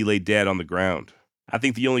Pogue as he lay dead on the ground. I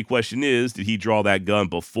think the only question is, did he draw that gun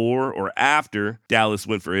before or after Dallas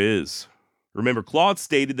went for his? Remember, Claude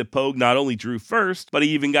stated that Pogue not only drew first, but he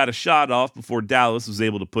even got a shot off before Dallas was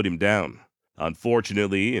able to put him down.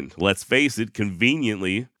 Unfortunately, and let's face it,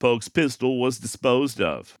 conveniently, Pogue's pistol was disposed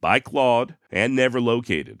of by Claude and never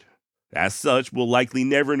located. As such, we'll likely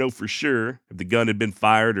never know for sure if the gun had been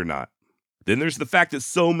fired or not. Then there's the fact that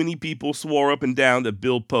so many people swore up and down that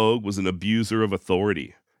Bill Pogue was an abuser of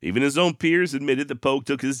authority. Even his own peers admitted that Pogue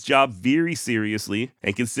took his job very seriously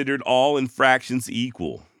and considered all infractions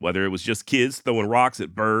equal, whether it was just kids throwing rocks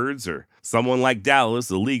at birds or someone like Dallas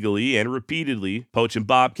illegally and repeatedly poaching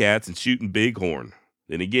bobcats and shooting bighorn.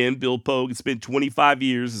 Then again, Bill Pogue had spent 25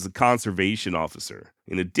 years as a conservation officer,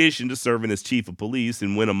 in addition to serving as chief of police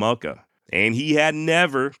in Winnemucca. And he had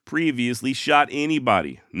never previously shot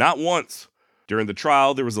anybody, not once. During the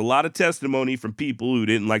trial, there was a lot of testimony from people who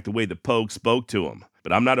didn't like the way that Pogue spoke to him.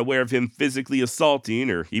 But I'm not aware of him physically assaulting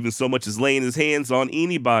or even so much as laying his hands on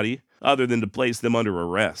anybody other than to place them under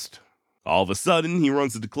arrest. All of a sudden, he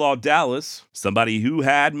runs into Claude Dallas, somebody who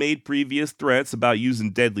had made previous threats about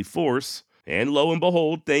using deadly force, and lo and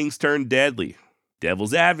behold, things turned deadly.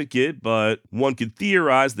 Devil's advocate, but one could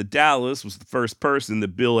theorize that Dallas was the first person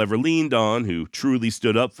that Bill ever leaned on who truly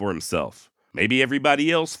stood up for himself. Maybe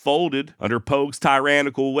everybody else folded under Pogue's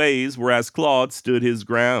tyrannical ways, whereas Claude stood his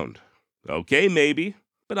ground. Okay, maybe,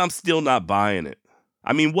 but I'm still not buying it.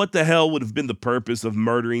 I mean, what the hell would have been the purpose of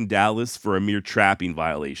murdering Dallas for a mere trapping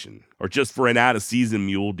violation? Or just for an out-of-season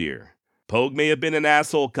mule deer? Pogue may have been an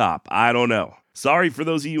asshole cop, I don't know. Sorry for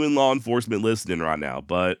those of you in law enforcement listening right now,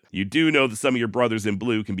 but you do know that some of your brothers in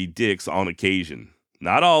blue can be dicks on occasion.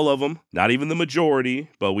 Not all of them, not even the majority,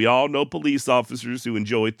 but we all know police officers who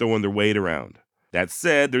enjoy throwing their weight around. That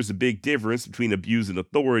said, there's a big difference between abusing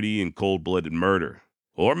authority and cold-blooded murder.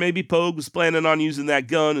 Or maybe Pogue was planning on using that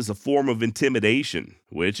gun as a form of intimidation,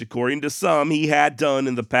 which, according to some, he had done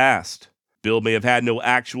in the past. Bill may have had no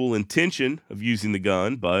actual intention of using the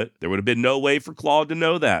gun, but there would have been no way for Claude to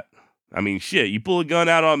know that. I mean, shit, you pull a gun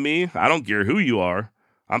out on me, I don't care who you are,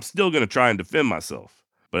 I'm still going to try and defend myself.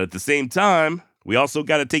 But at the same time, we also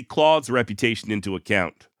got to take Claude's reputation into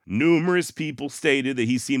account. Numerous people stated that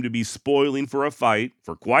he seemed to be spoiling for a fight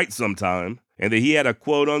for quite some time, and that he had a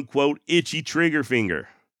quote-unquote itchy trigger finger.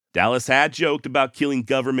 Dallas had joked about killing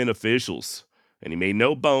government officials, and he made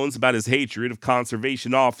no bones about his hatred of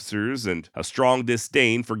conservation officers and a strong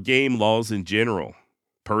disdain for game laws in general.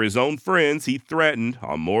 Per his own friends, he threatened,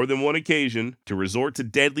 on more than one occasion, to resort to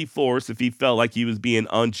deadly force if he felt like he was being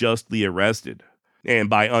unjustly arrested. And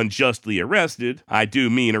by unjustly arrested, I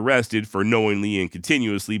do mean arrested for knowingly and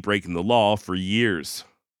continuously breaking the law for years.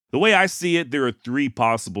 The way I see it, there are three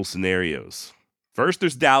possible scenarios. First,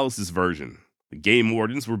 there's Dallas's version. The game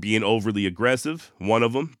wardens were being overly aggressive. One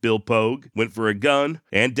of them, Bill Pogue, went for a gun,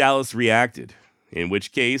 and Dallas reacted. In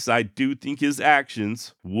which case, I do think his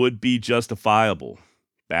actions would be justifiable.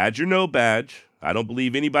 Badge or no badge, I don't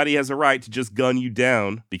believe anybody has a right to just gun you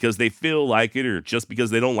down because they feel like it or just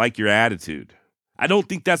because they don't like your attitude. I don't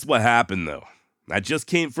think that's what happened, though. I just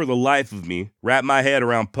can't for the life of me wrap my head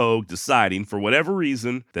around Pogue deciding, for whatever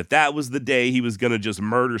reason, that was the day he was going to just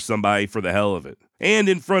murder somebody for the hell of it. And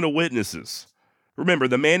in front of witnesses. Remember,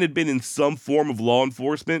 the man had been in some form of law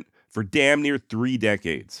enforcement for damn near 3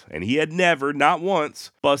 decades, and he had never, not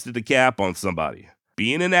once, busted a cap on somebody.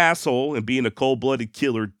 Being an asshole and being a cold-blooded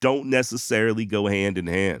killer don't necessarily go hand in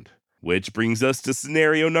hand. Which brings us to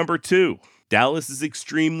scenario number 2. Dallas is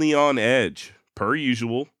extremely on edge. Per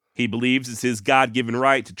usual, he believes it's his God-given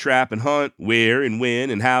right to trap and hunt where and when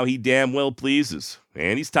and how he damn well pleases.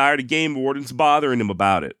 And he's tired of game wardens bothering him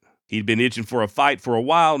about it. He'd been itching for a fight for a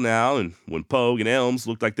while now, and when Pogue and Elms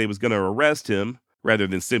looked like they was going to arrest him, rather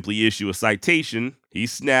than simply issue a citation, he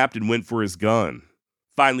snapped and went for his gun.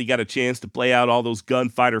 Finally got a chance to play out all those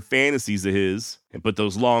gunfighter fantasies of his and put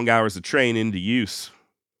those long hours of training to use.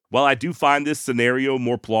 While I do find this scenario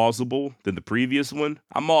more plausible than the previous one,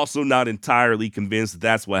 I'm also not entirely convinced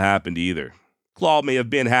that's what happened either. Claude may have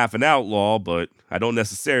been half an outlaw, but I don't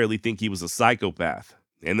necessarily think he was a psychopath.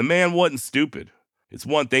 And the man wasn't stupid. It's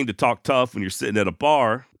one thing to talk tough when you're sitting at a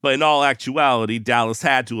bar, but in all actuality, Dallas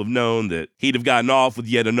had to have known that he'd have gotten off with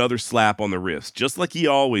yet another slap on the wrist, just like he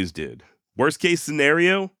always did. Worst case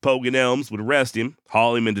scenario, Pogue and Elms would arrest him,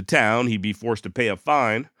 haul him into town, he'd be forced to pay a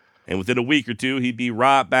fine, and within a week or two, he'd be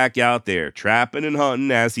right back out there, trapping and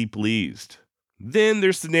hunting as he pleased. Then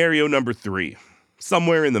there's scenario number 3,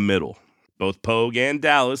 somewhere in the middle. Both Pogue and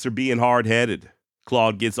Dallas are being hard-headed.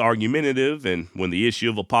 Claude gets argumentative, and when the issue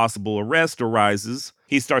of a possible arrest arises,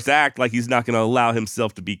 he starts to act like he's not going to allow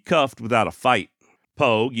himself to be cuffed without a fight.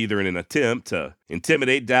 Pogue, either in an attempt to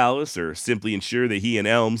intimidate Dallas or simply ensure that he and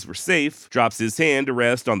Elms were safe, drops his hand to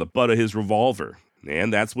rest on the butt of his revolver.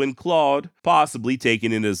 And that's when Claude, possibly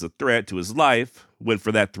taking it as a threat to his life, went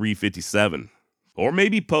for that .357. Or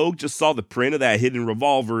maybe Pogue just saw the print of that hidden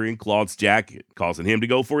revolver in Claude's jacket, causing him to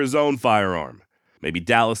go for his own firearm. Maybe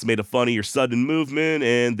Dallas made a funny or sudden movement,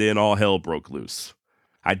 and then all hell broke loose.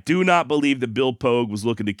 I do not believe that Bill Pogue was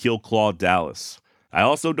looking to kill Claude Dallas. I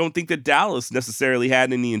also don't think that Dallas necessarily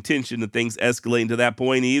had any intention of things escalating to that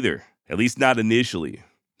point either, at least not initially.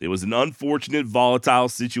 It was an unfortunate, volatile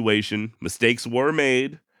situation, mistakes were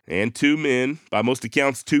made, and 2 men, by most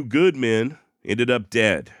accounts 2 good men, ended up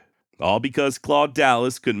dead. All because Claude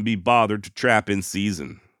Dallas couldn't be bothered to trap in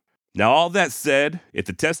season. Now all that said, if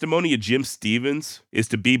the testimony of Jim Stevens is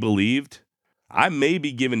to be believed, I may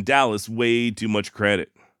be giving Dallas way too much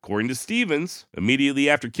credit. According to Stevens, immediately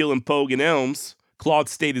after killing Pogue and Elms, Claude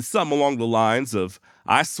stated something along the lines of,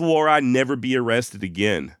 "I swore I'd never be arrested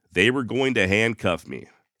again. They were going to handcuff me."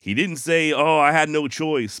 He didn't say, "Oh, I had no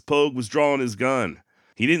choice. Pogue was drawing his gun."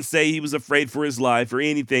 He didn't say he was afraid for his life or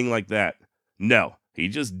anything like that. No, he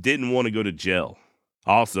just didn't want to go to jail.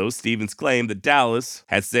 Also, Stevens claimed that Dallas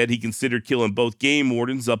had said he considered killing both game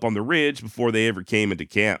wardens up on the ridge before they ever came into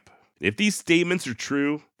camp. If these statements are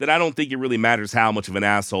true, then I don't think it really matters how much of an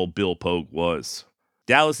asshole Bill Pogue was.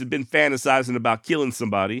 Dallas had been fantasizing about killing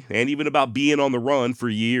somebody, and even about being on the run for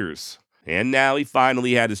years. And now he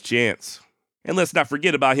finally had his chance. And let's not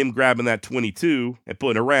forget about him grabbing that .22 and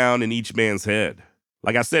putting a round in each man's head.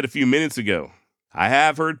 Like I said a few minutes ago, I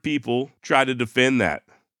have heard people try to defend that.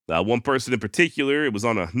 One person in particular, it was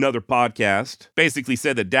on another podcast, basically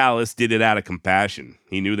said that Dallas did it out of compassion.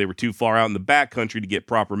 He knew they were too far out in the backcountry to get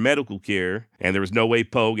proper medical care, and there was no way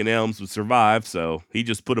Pogue and Elms would survive, so he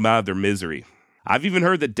just put them out of their misery. I've even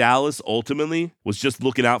heard that Dallas ultimately was just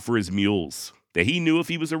looking out for his mules. That he knew if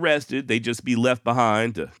he was arrested, they'd just be left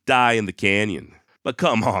behind to die in the canyon. But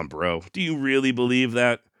come on, bro. Do you really believe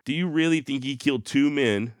that? Do you really think he killed 2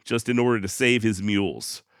 men just in order to save his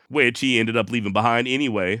mules? Which he ended up leaving behind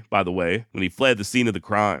anyway, by the way, when he fled the scene of the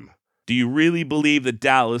crime. Do you really believe that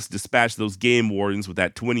Dallas dispatched those game wardens with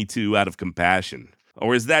that .22 out of compassion?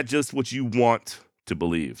 Or is that just what you want to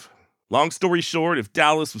believe? Long story short, if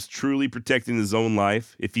Dallas was truly protecting his own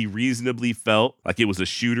life, if he reasonably felt like it was a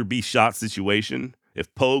shoot or be shot situation,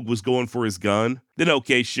 If Pogue was going for his gun, then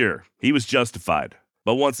okay, sure, he was justified.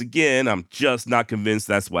 But once again, I'm just not convinced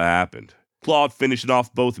that's what happened. Claude finishing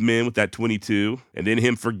off both men with that 22, and then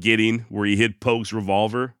him forgetting where he hid Pogue's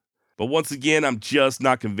revolver. But once again, I'm just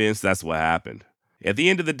not convinced that's what happened. At the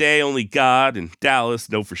end of the day, only God and Dallas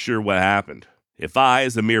know for sure what happened. If I,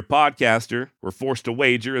 as a mere podcaster, were forced to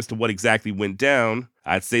wager as to what exactly went down,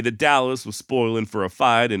 I'd say that Dallas was spoiling for a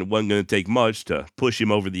fight and it wasn't going to take much to push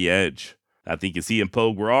him over the edge. I think as he and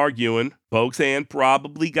Pogue were arguing, Pogue's hand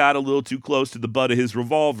probably got a little too close to the butt of his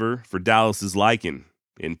revolver for Dallas's liking.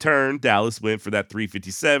 In turn, Dallas went for that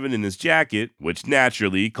 .357 in his jacket, which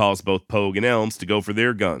naturally caused both Pogue and Elms to go for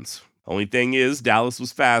their guns. Only thing is, Dallas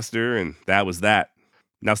was faster, and that was that.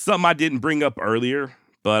 Now, something I didn't bring up earlier,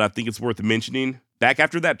 but I think it's worth mentioning. Back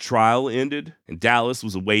after that trial ended and Dallas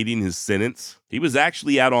was awaiting his sentence, he was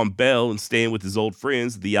actually out on bail and staying with his old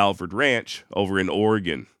friends at the Alfred Ranch over in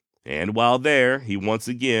Oregon. And while there, he once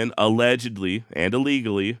again, allegedly and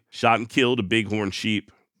illegally, shot and killed a bighorn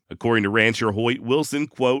sheep. According to rancher Hoyt Wilson,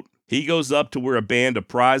 quote, he goes up to where a band of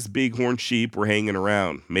prize bighorn sheep were hanging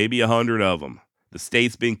around, maybe 100 of them. The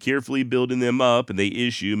state's been carefully building them up and they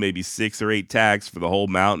issue maybe 6 or 8 tags for the whole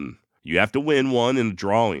mountain. You have to win one in a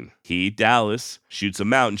drawing. He, Dallas, shoots a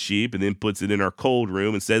mountain sheep and then puts it in our cold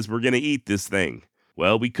room and says we're going to eat this thing.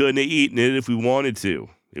 Well, we couldn't have eaten it if we wanted to.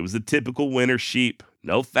 It was a typical winter sheep.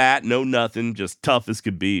 No fat, no nothing, just tough as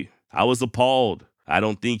could be. I was appalled. I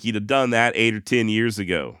don't think he'd have done that 8 or 10 years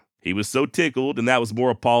ago. He was so tickled, and that was more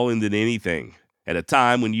appalling than anything. At a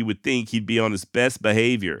time when you would think he'd be on his best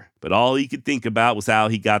behavior, but all he could think about was how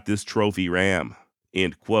he got this trophy ram.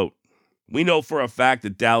 End quote. We know for a fact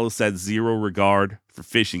that Dallas had zero regard for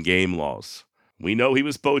fish and game laws. We know he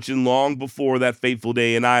was poaching long before that fateful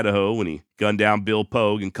day in Idaho when he gunned down Bill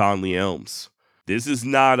Pogue and Conley Elms. This is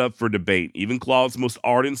not up for debate. Even Claude's most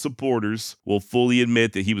ardent supporters will fully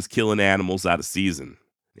admit that he was killing animals out of season.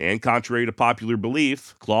 And contrary to popular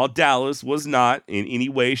belief, Claude Dallas was not, in any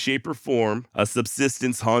way, shape, or form, a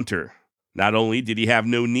subsistence hunter. Not only did he have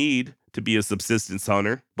no need to be a subsistence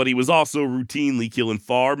hunter, but he was also routinely killing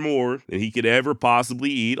far more than he could ever possibly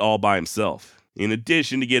eat all by himself, in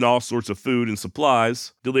addition to getting all sorts of food and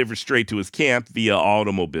supplies delivered straight to his camp via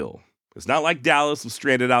automobile. It's not like Dallas was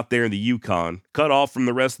stranded out there in the Yukon, cut off from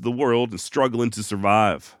the rest of the world and struggling to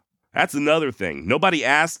survive. That's another thing. Nobody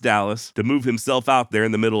asked Dallas to move himself out there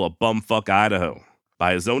in the middle of bumfuck Idaho.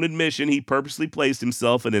 By his own admission, he purposely placed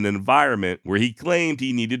himself in an environment where he claimed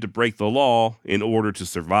he needed to break the law in order to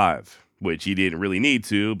survive, which he didn't really need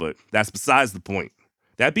to, but that's besides the point.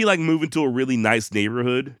 That'd be like moving to a really nice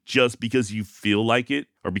neighborhood just because you feel like it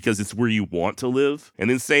or because it's where you want to live, and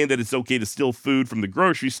then saying that it's okay to steal food from the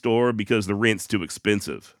grocery store because the rent's too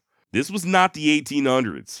expensive. This was not the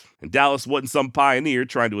 1800s, and Dallas wasn't some pioneer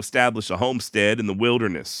trying to establish a homestead in the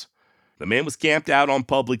wilderness. The man was camped out on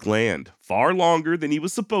public land, far longer than he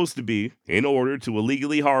was supposed to be, in order to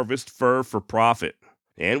illegally harvest fur for profit.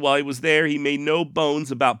 And while he was there, he made no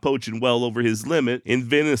bones about poaching well over his limit in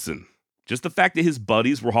venison. Just the fact that his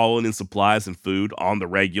buddies were hauling in supplies and food on the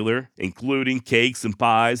regular, including cakes and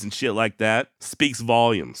pies and shit like that, speaks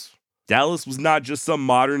volumes. Dallas was not just some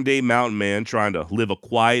modern-day mountain man trying to live a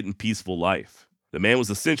quiet and peaceful life. The man was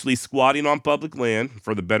essentially squatting on public land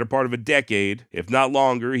for the better part of a decade. If not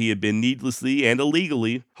longer, he had been needlessly and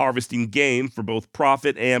illegally harvesting game for both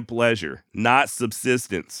profit and pleasure, not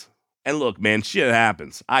subsistence. And look, man, shit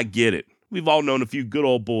happens. I get it. We've all known a few good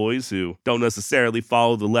old boys who don't necessarily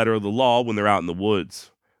follow the letter of the law when they're out in the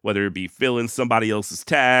woods, whether it be filling somebody else's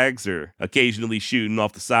tags or occasionally shooting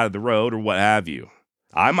off the side of the road or what have you.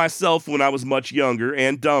 I myself, when I was much younger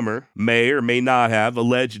and dumber, may or may not have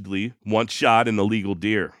allegedly once shot an illegal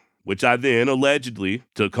deer, which I then allegedly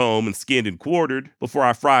took home and skinned and quartered before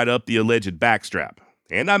I fried up the alleged backstrap.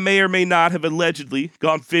 And I may or may not have allegedly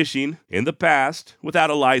gone fishing in the past without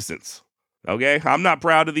a license. Okay, I'm not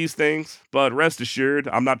proud of these things, but rest assured,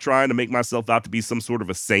 I'm not trying to make myself out to be some sort of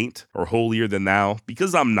a saint or holier than thou,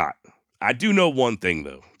 because I'm not. I do know one thing,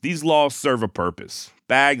 though. These laws serve a purpose.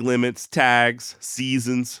 Bag limits, tags,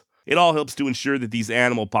 seasons. It all helps to ensure that these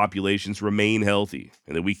animal populations remain healthy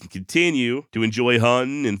and that we can continue to enjoy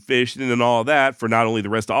hunting and fishing and all that for not only the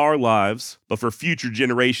rest of our lives, but for future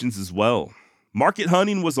generations as well. Market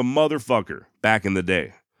hunting was a motherfucker back in the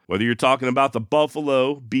day. Whether you're talking about the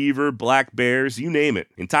buffalo, beaver, black bears, you name it,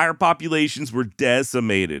 entire populations were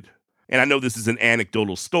decimated. And I know this is an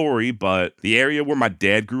anecdotal story, but the area where my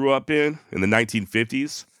dad grew up in the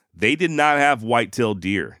 1950s, they did not have white-tailed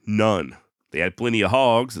deer. None. They had plenty of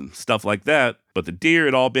hogs and stuff like that, but the deer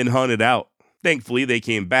had all been hunted out. Thankfully, they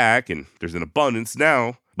came back, and there's an abundance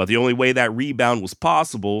now, But the only way that rebound was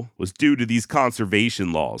possible was due to these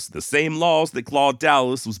conservation laws, the same laws that Claude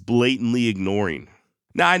Dallas was blatantly ignoring.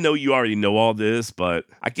 Now, I know you already know all this, but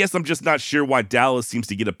I guess I'm just not sure why Dallas seems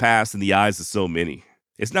to get a pass in the eyes of so many.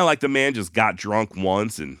 It's not like the man just got drunk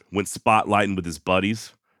once and went spotlighting with his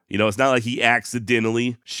buddies. It's not like he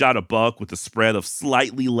accidentally shot a buck with a spread of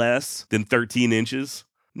slightly less than 13 inches.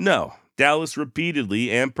 No, Dallas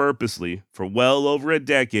repeatedly and purposely, for well over a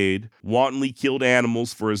decade, wantonly killed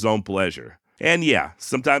animals for his own pleasure. And yeah,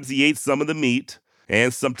 sometimes he ate some of the meat,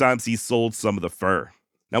 and sometimes he sold some of the fur.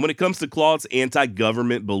 Now, when it comes to Claude's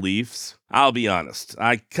anti-government beliefs, I'll be honest,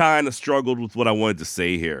 I kind of struggled with what I wanted to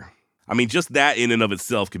say here. I mean, just that in and of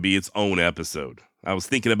itself could be its own episode. I was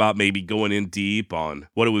thinking about maybe going in deep on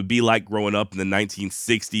what it would be like growing up in the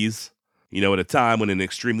 1960s. At a time when an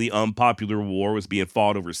extremely unpopular war was being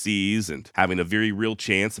fought overseas and having a very real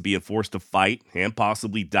chance of being forced to fight and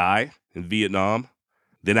possibly die in Vietnam.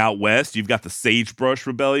 Then out west, you've got the Sagebrush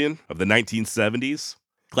Rebellion of the 1970s.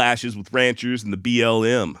 Clashes with ranchers and the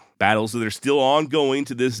BLM, battles that are still ongoing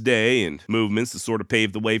to this day, and movements that sort of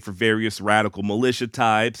paved the way for various radical militia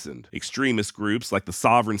types and extremist groups like the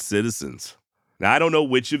Sovereign Citizens. Now, I don't know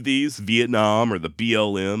which of these, Vietnam or the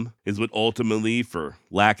BLM, is what ultimately, for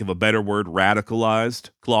lack of a better word, radicalized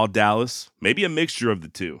Claude Dallas. Maybe a mixture of the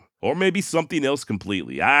two, or maybe something else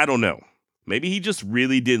completely. I don't know. Maybe he just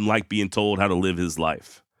really didn't like being told how to live his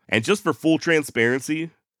life. And just for full transparency,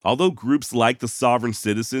 although groups like the Sovereign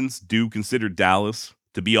Citizens do consider Dallas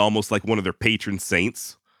to be almost like one of their patron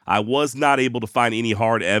saints, I was not able to find any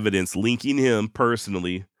hard evidence linking him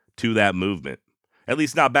personally to that movement. At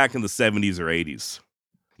least not back in the 70s or 80s.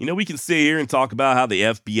 We can sit here and talk about how the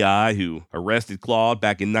FBI, who arrested Claude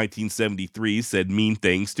back in 1973, said mean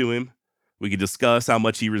things to him. We could discuss how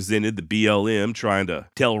much he resented the BLM trying to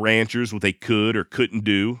tell ranchers what they could or couldn't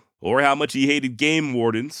do, or how much he hated game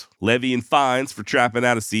wardens levying fines for trapping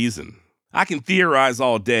out of season. I can theorize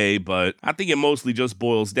all day, but I think it mostly just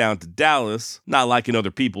boils down to Dallas not liking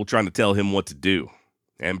other people trying to tell him what to do.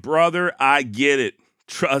 And brother, I get it.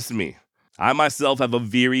 Trust me. I myself have a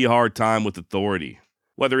very hard time with authority.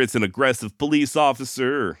 Whether it's an aggressive police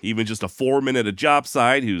officer or even just a foreman at a job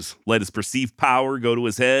site who's let his perceived power go to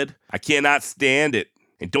his head, I cannot stand it.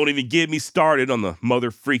 And don't even get me started on the mother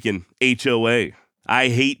freaking HOA. I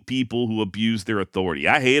hate people who abuse their authority.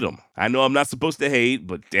 I hate them. I know I'm not supposed to hate,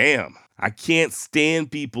 but damn. I can't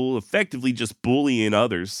stand people effectively just bullying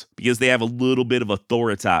others because they have a little bit of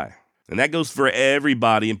authority. And that goes for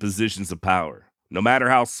everybody in positions of power. No matter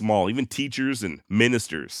how small, even teachers and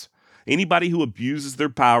ministers. Anybody who abuses their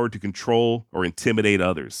power to control or intimidate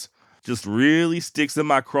others just really sticks in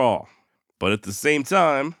my craw. But at the same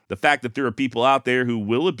time, the fact that there are people out there who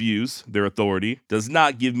will abuse their authority does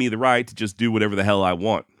not give me the right to just do whatever the hell I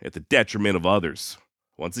want at the detriment of others.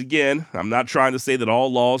 Once again, I'm not trying to say that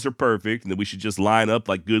all laws are perfect and that we should just line up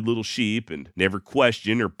like good little sheep and never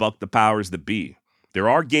question or buck the powers that be. There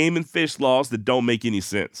are game and fish laws that don't make any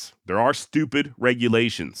sense. There are stupid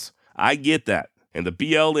regulations. I get that. And the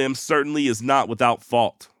BLM certainly is not without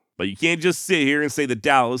fault. But you can't just sit here and say that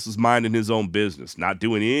Dallas was minding his own business, not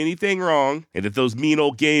doing anything wrong, and that those mean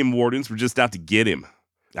old game wardens were just out to get him.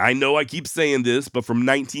 I know I keep saying this, but from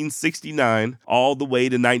 1969 all the way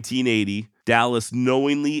to 1980, Dallas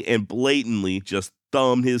knowingly and blatantly just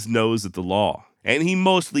thumbed his nose at the law. And he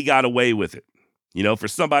mostly got away with it. For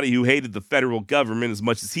somebody who hated the federal government as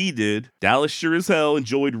much as he did, Dallas sure as hell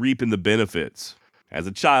enjoyed reaping the benefits. As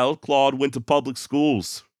a child, Claude went to public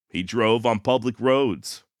schools. He drove on public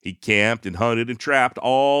roads. He camped and hunted and trapped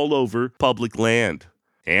all over public land.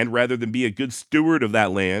 And rather than be a good steward of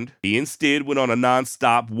that land, he instead went on a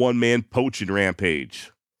non-stop one-man poaching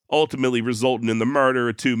rampage, ultimately resulting in the murder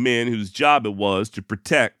of two men whose job it was to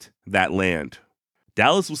protect that land.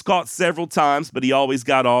 Dallas was caught several times, but he always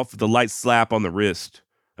got off with a light slap on the wrist.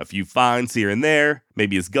 A few fines here and there,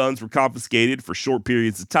 maybe his guns were confiscated for short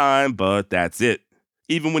periods of time, but that's it.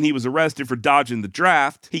 Even when he was arrested for dodging the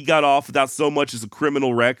draft, he got off without so much as a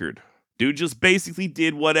criminal record. Dude just basically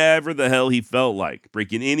did whatever the hell he felt like,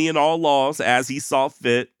 breaking any and all laws as he saw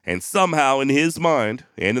fit, and somehow in his mind,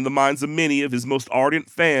 and in the minds of many of his most ardent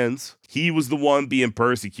fans, he was the one being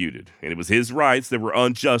persecuted, and it was his rights that were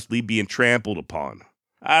unjustly being trampled upon.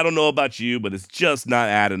 I don't know about you, but it's just not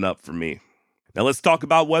adding up for me. Now let's talk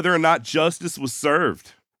about whether or not justice was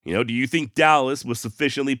served. Do you think Dallas was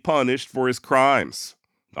sufficiently punished for his crimes?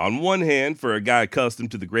 On one hand, for a guy accustomed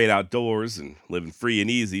to the great outdoors and living free and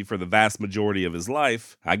easy for the vast majority of his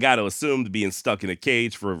life, I gotta assume that being stuck in a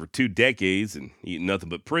cage for over 2 decades and eating nothing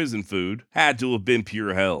but prison food had to have been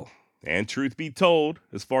pure hell. And truth be told,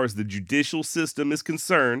 as far as the judicial system is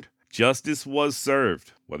concerned, Justice was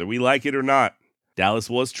served, whether we like it or not. Dallas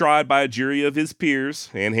was tried by a jury of his peers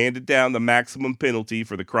and handed down the maximum penalty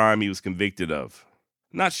for the crime he was convicted of.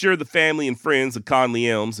 Not sure the family and friends of Conley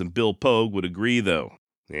Elms and Bill Pogue would agree, though.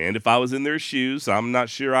 And if I was in their shoes, I'm not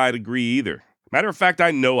sure I'd agree either. Matter of fact,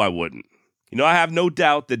 I know I wouldn't. I have no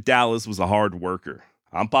doubt that Dallas was a hard worker.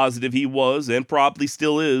 I'm positive he was, and probably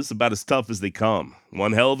still is, about as tough as they come.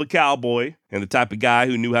 One hell of a cowboy, and the type of guy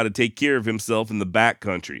who knew how to take care of himself in the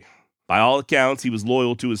backcountry. By all accounts, he was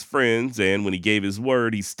loyal to his friends, and when he gave his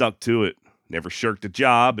word, he stuck to it. Never shirked a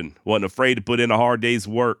job, and wasn't afraid to put in a hard day's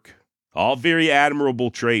work. All very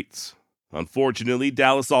admirable traits. Unfortunately,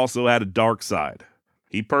 Dallas also had a dark side.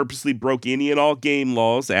 He purposely broke any and all game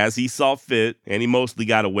laws as he saw fit, and he mostly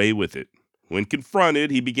got away with it. When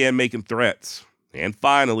confronted, he began making threats. And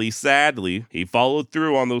finally, sadly, he followed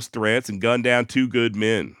through on those threats and gunned down 2 good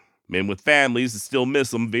men. Men with families that still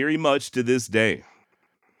miss him very much to this day.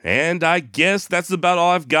 And I guess that's about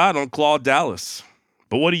all I've got on Claude Dallas.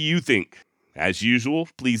 But what do you think? As usual,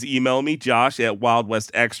 please email me,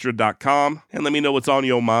 josh@wildwestextra.com, and let me know what's on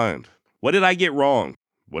your mind. What did I get wrong?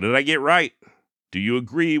 What did I get right? Do you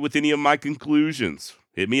agree with any of my conclusions?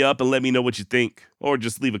 Hit me up and let me know what you think, or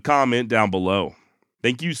just leave a comment down below.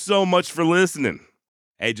 Thank you so much for listening.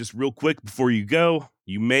 Hey, just real quick before you go,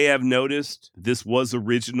 you may have noticed this was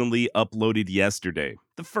originally uploaded yesterday,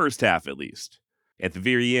 the first half at least. At the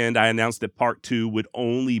very end, I announced that part 2 would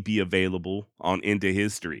only be available on Into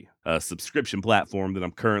History, a subscription platform that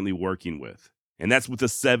I'm currently working with. And that's with a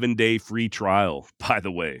 7-day free trial, by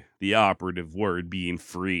the way, the operative word being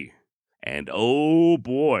free. And oh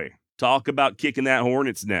boy, talk about kicking that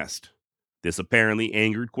hornet's nest. This apparently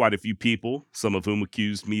angered quite a few people, some of whom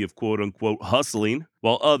accused me of quote-unquote hustling,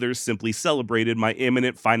 while others simply celebrated my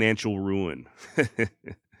imminent financial ruin.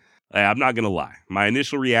 I'm not gonna lie, my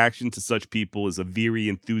initial reaction to such people is a very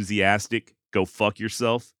enthusiastic, go fuck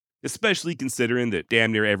yourself, especially considering that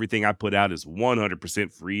damn near everything I put out is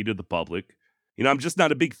 100% free to the public. I'm just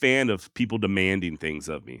not a big fan of people demanding things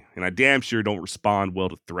of me, and I damn sure don't respond well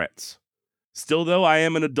to threats. Still though, I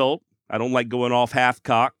am an adult. I don't like going off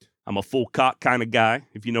half-cocked. I'm a full-cock kind of guy,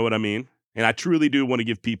 if you know what I mean. And I truly do want to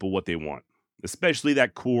give people what they want, especially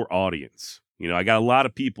that core audience. I got a lot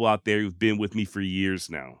of people out there who've been with me for years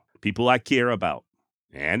now, people I care about.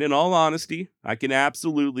 And in all honesty, I can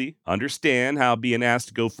absolutely understand how being asked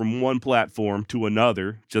to go from one platform to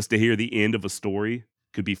another just to hear the end of a story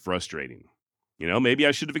could be frustrating. Maybe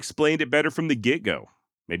I should have explained it better from the get-go.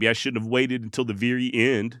 Maybe I shouldn't have waited until the very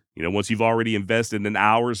end, once you've already invested an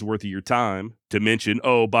hour's worth of your time, to mention,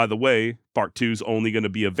 oh, by the way, part 2's only going to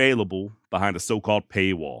be available behind a so-called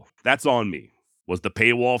paywall. That's on me. Was the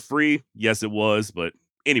paywall free? Yes, it was, but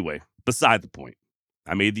anyway, beside the point.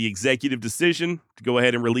 I made the executive decision to go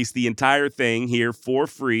ahead and release the entire thing here for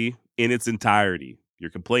free in its entirety. Your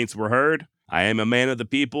complaints were heard. I am a man of the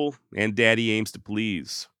people, and Daddy aims to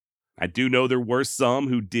please. I do know there were some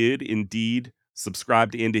who did indeed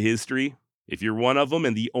subscribe to Into History. If you're one of them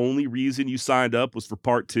and the only reason you signed up was for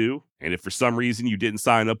part 2, and if for some reason you didn't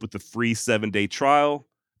sign up with the free 7-day trial,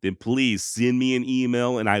 then please send me an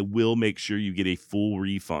email and I will make sure you get a full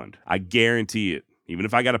refund. I guarantee it, even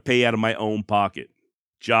if I got to pay out of my own pocket.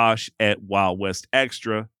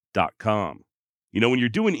 josh@wildwestextra.com. When you're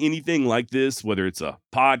doing anything like this, whether it's a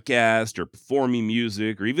podcast or performing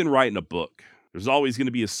music or even writing a book, there's always going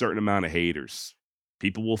to be a certain amount of haters.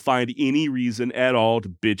 People will find any reason at all to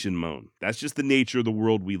bitch and moan. That's just the nature of the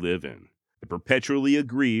world we live in. The perpetually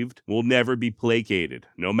aggrieved will never be placated,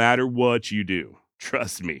 no matter what you do.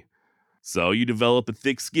 Trust me. So you develop a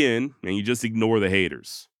thick skin and you just ignore the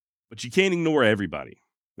haters. But you can't ignore everybody.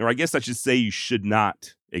 Or I guess I should say you should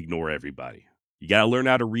not ignore everybody. You got to learn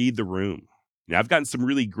how to read the room. I've gotten some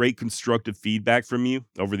really great constructive feedback from you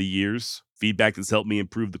over the years. Feedback that's helped me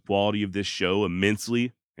improve the quality of this show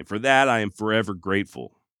immensely. And for that, I am forever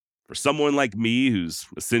grateful. For someone like me who's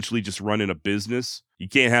essentially just running a business, you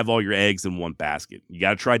can't have all your eggs in one basket. You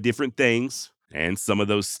got to try different things, and some of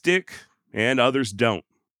those stick, and others don't.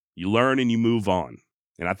 You learn and you move on.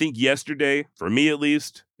 And I think yesterday, for me at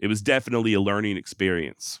least, it was definitely a learning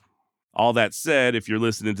experience. All that said, if you're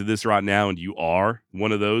listening to this right now and you are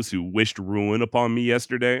one of those who wished ruin upon me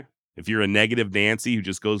yesterday, if you're a negative Nancy who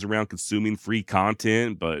just goes around consuming free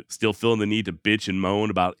content but still feeling the need to bitch and moan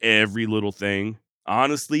about every little thing,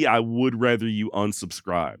 honestly, I would rather you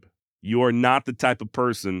unsubscribe. You are not the type of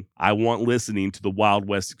person I want listening to the Wild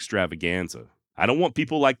West extravaganza. I don't want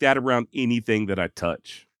people like that around anything that I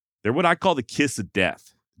touch. They're what I call the kiss of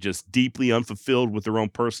death, just deeply unfulfilled with their own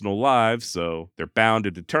personal lives, so they're bound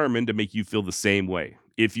and determined to make you feel the same way,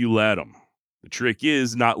 if you let them. The trick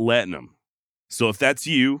is not letting them. So if that's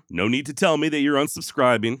you, no need to tell me that you're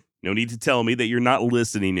unsubscribing. No need to tell me that you're not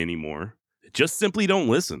listening anymore. Just simply don't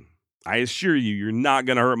listen. I assure you, you're not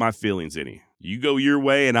going to hurt my feelings any. You go your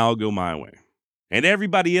way and I'll go my way. And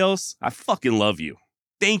everybody else, I fucking love you.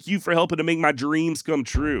 Thank you for helping to make my dreams come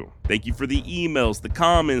true. Thank you for the emails, the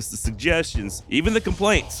comments, the suggestions, even the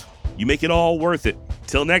complaints. You make it all worth it.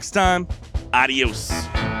 Till next time, adios.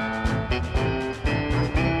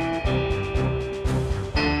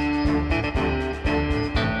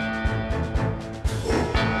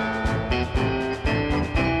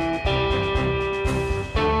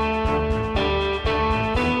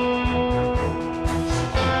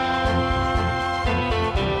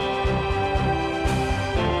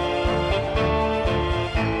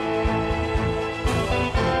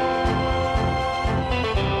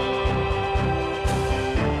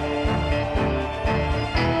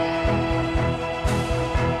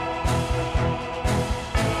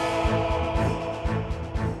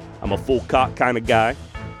 I'm a full cock kind of guy.